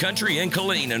Freedom Country in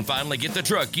Killeen and finally get the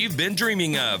truck you've been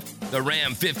dreaming of. The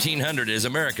Ram 1500 is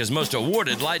America's most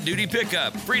awarded light-duty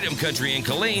pickup. Freedom Country in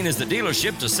Killeen is the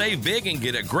dealership to save big and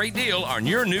get a great deal on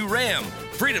your new Ram.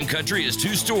 Freedom Country is 2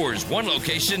 stores, 1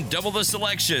 location, double the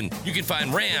selection. You can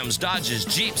find Rams, Dodges,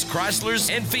 Jeeps,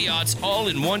 Chryslers, and Fiats all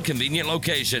in one convenient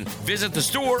location. Visit the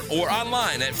store or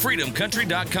online at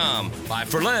freedomcountry.com. Buy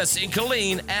for less in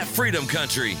Killeen at Freedom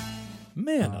Country.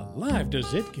 Man alive,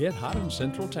 does it get hot in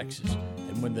Central Texas.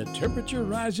 And when the temperature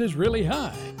rises really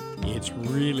high, it's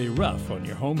really rough on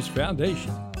your home's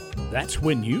foundation. That's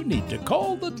when you need to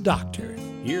call the doctor.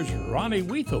 Here's Ronnie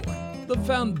Weethorn, the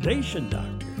Foundation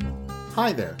Doctor.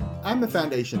 Hi there, I'm the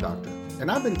Foundation Doctor,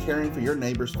 and I've been caring for your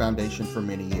neighbor's foundation for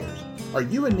many years. Are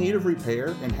you in need of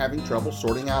repair and having trouble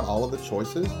sorting out all of the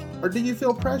choices? Or do you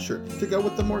feel pressured to go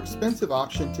with the more expensive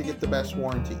option to get the best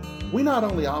warranty? We not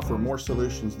only offer more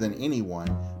solutions than anyone,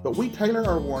 but we tailor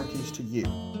our warranties to you.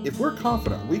 If we're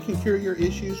confident we can cure your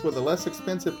issues with a less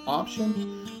expensive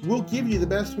option, we'll give you the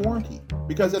best warranty.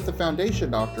 Because at the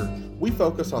Foundation Doctor, we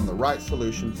focus on the right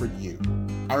solution for you.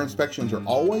 Our inspections are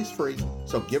always free,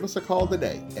 so give us a call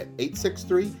today at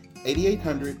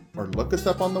 863-8800 or look us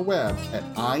up on the web at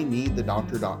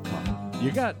ineedthedoctor.com.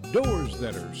 You got doors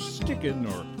that are sticking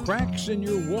or cracks in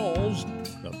your walls?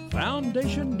 The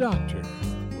Foundation Doctor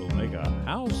will make a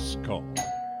house call.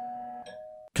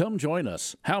 Come join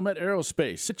us. Howmet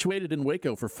Aerospace, situated in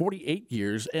Waco for 48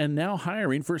 years and now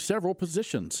hiring for several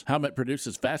positions. Howmet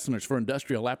produces fasteners for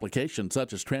industrial applications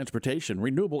such as transportation,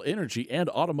 renewable energy, and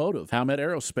automotive. Howmet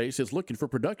Aerospace is looking for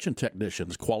production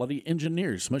technicians, quality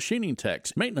engineers, machining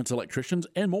techs, maintenance electricians,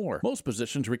 and more. Most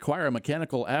positions require a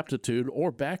mechanical aptitude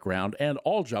or background, and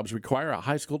all jobs require a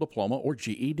high school diploma or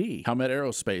GED. Howmet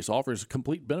Aerospace offers a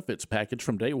complete benefits package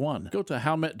from day one. Go to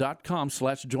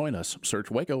howmet.com/join us.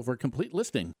 Search Waco for a complete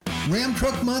listing. Ram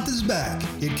Truck Month is back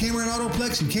at Cameron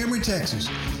Autoplex in Cameron, Texas.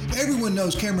 Everyone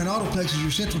knows Cameron Autoplex is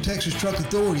your Central Texas truck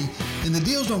authority, and the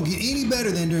deals don't get any better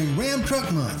than during Ram Truck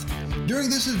Month. During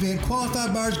this event,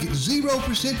 qualified buyers get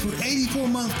 0% for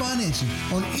 84-month financing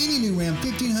on any new Ram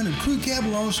 1500 Crew Cab or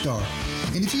Lone Star.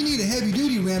 And if you need a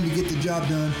heavy-duty Ram to get the job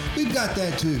done, we've got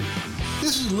that too.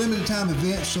 This is a limited time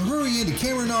event, so hurry into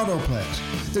Cameron Autoplex.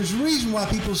 There's a reason why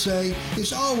people say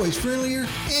it's always friendlier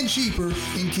and cheaper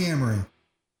in Cameron.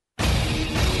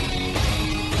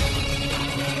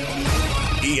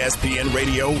 ESPN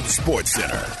Radio Sports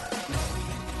Center.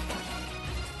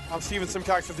 I'm Steven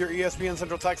Simcox with your ESPN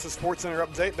Central Texas Sports Center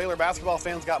update. Baylor basketball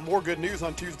fans got more good news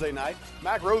on Tuesday night.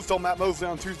 Mac Rose told Matt Mosley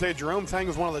on Tuesday Jerome Tang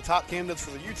was one of the top candidates for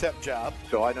the UTEP job.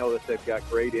 So I know that they've got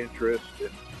great interest,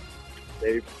 and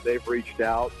they've reached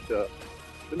out to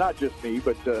not just me,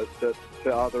 but to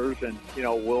others, and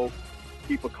we'll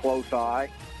keep a close eye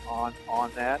on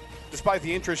that. Despite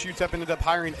the interest, UTEP ended up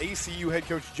hiring ACU head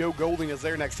coach Joe Golding as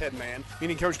their next head man,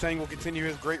 meaning Coach Tang will continue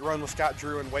his great run with Scott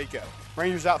Drew in Waco.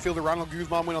 Rangers outfielder Ronald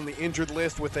Guzman went on the injured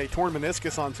list with a torn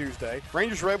meniscus on Tuesday.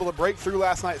 Rangers were able to break through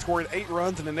last night, scoring 8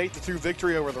 runs in an 8-2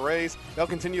 victory over the Rays. They'll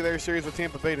continue their series with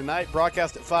Tampa Bay tonight.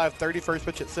 Broadcast at 5:30, first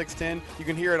pitch at 6:10. You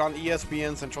can hear it on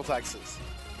ESPN Central Texas.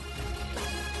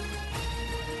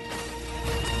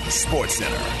 Sports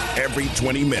Center, every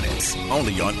 20 minutes,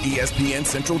 only on ESPN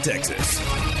Central Texas.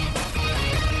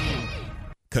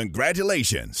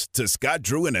 Congratulations to Scott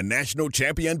Drew and the national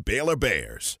champion Baylor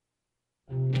Bears.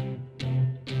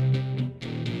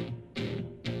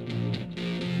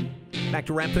 Back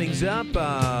to wrap things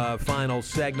up. Final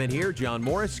segment here. John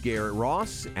Morris, Garrett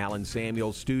Ross, Allen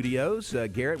Samuels Studios.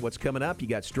 Garrett, what's coming up? You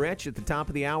got Stretch at the top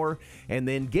of the hour, and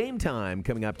then Game Time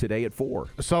coming up today at 4.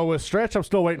 So with Stretch, I'm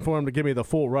still waiting for him to give me the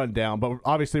full rundown, but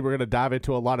obviously we're going to dive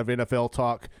into a lot of NFL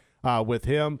talk with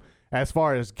him. as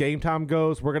far as game time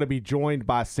goes, we're going to be joined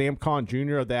by Sam Conn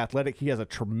Jr. of The Athletic. He has a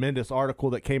tremendous article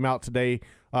that came out today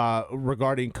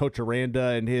regarding Coach Aranda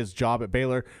and his job at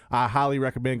Baylor. I highly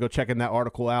recommend go checking that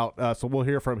article out. So we'll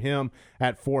hear from him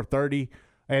at 4:30.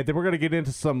 And then we're going to get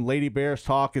into some Lady Bears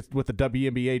talk. It's with the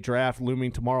WNBA draft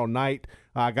looming tomorrow night.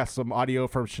 I got some audio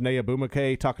from Shania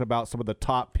Bumake talking about some of the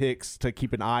top picks to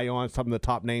keep an eye on, some of the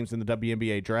top names in the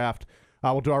WNBA draft.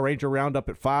 We'll do our Ranger Roundup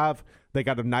at 5. They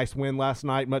got a nice win last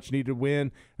night, much needed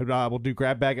win. We'll do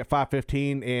Grab Bag at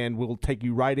 5:15, and we'll take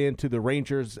you right into the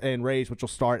Rangers and Rays, which will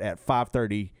start at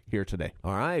 5:30 here today.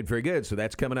 All right, very good. So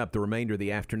that's coming up the remainder of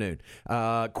the afternoon.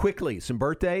 Quickly, some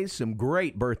birthdays, some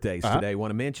great birthdays today.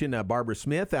 Want to mention Barbara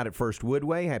Smith out at First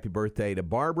Woodway. Happy birthday to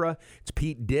Barbara. It's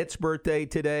Pete Ditt's birthday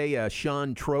today.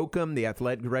 Sean Trocum, the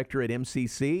athletic director at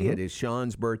MCC. It is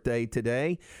Sean's birthday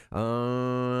today.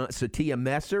 Satia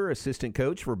Messer, assistant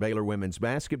coach for Baylor women's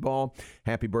basketball.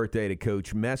 Happy birthday to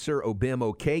Coach Messer. Obim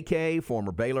Okeke,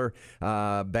 former Baylor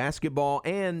basketball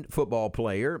and football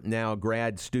player, now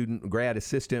grad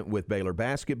assistant with Baylor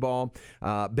basketball.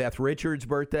 Beth Richards'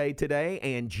 birthday today,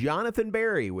 and Jonathan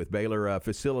Berry with Baylor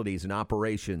facilities and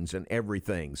operations and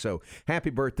everything. So happy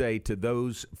birthday to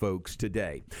those folks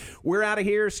today. We're out of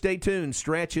here. Stay tuned.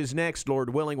 Stretch is next.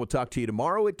 Lord willing, we'll talk to you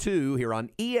tomorrow at 2 here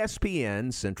on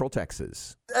ESPN Central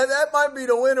Texas. And that might be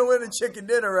the winner chicken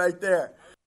dinner right there.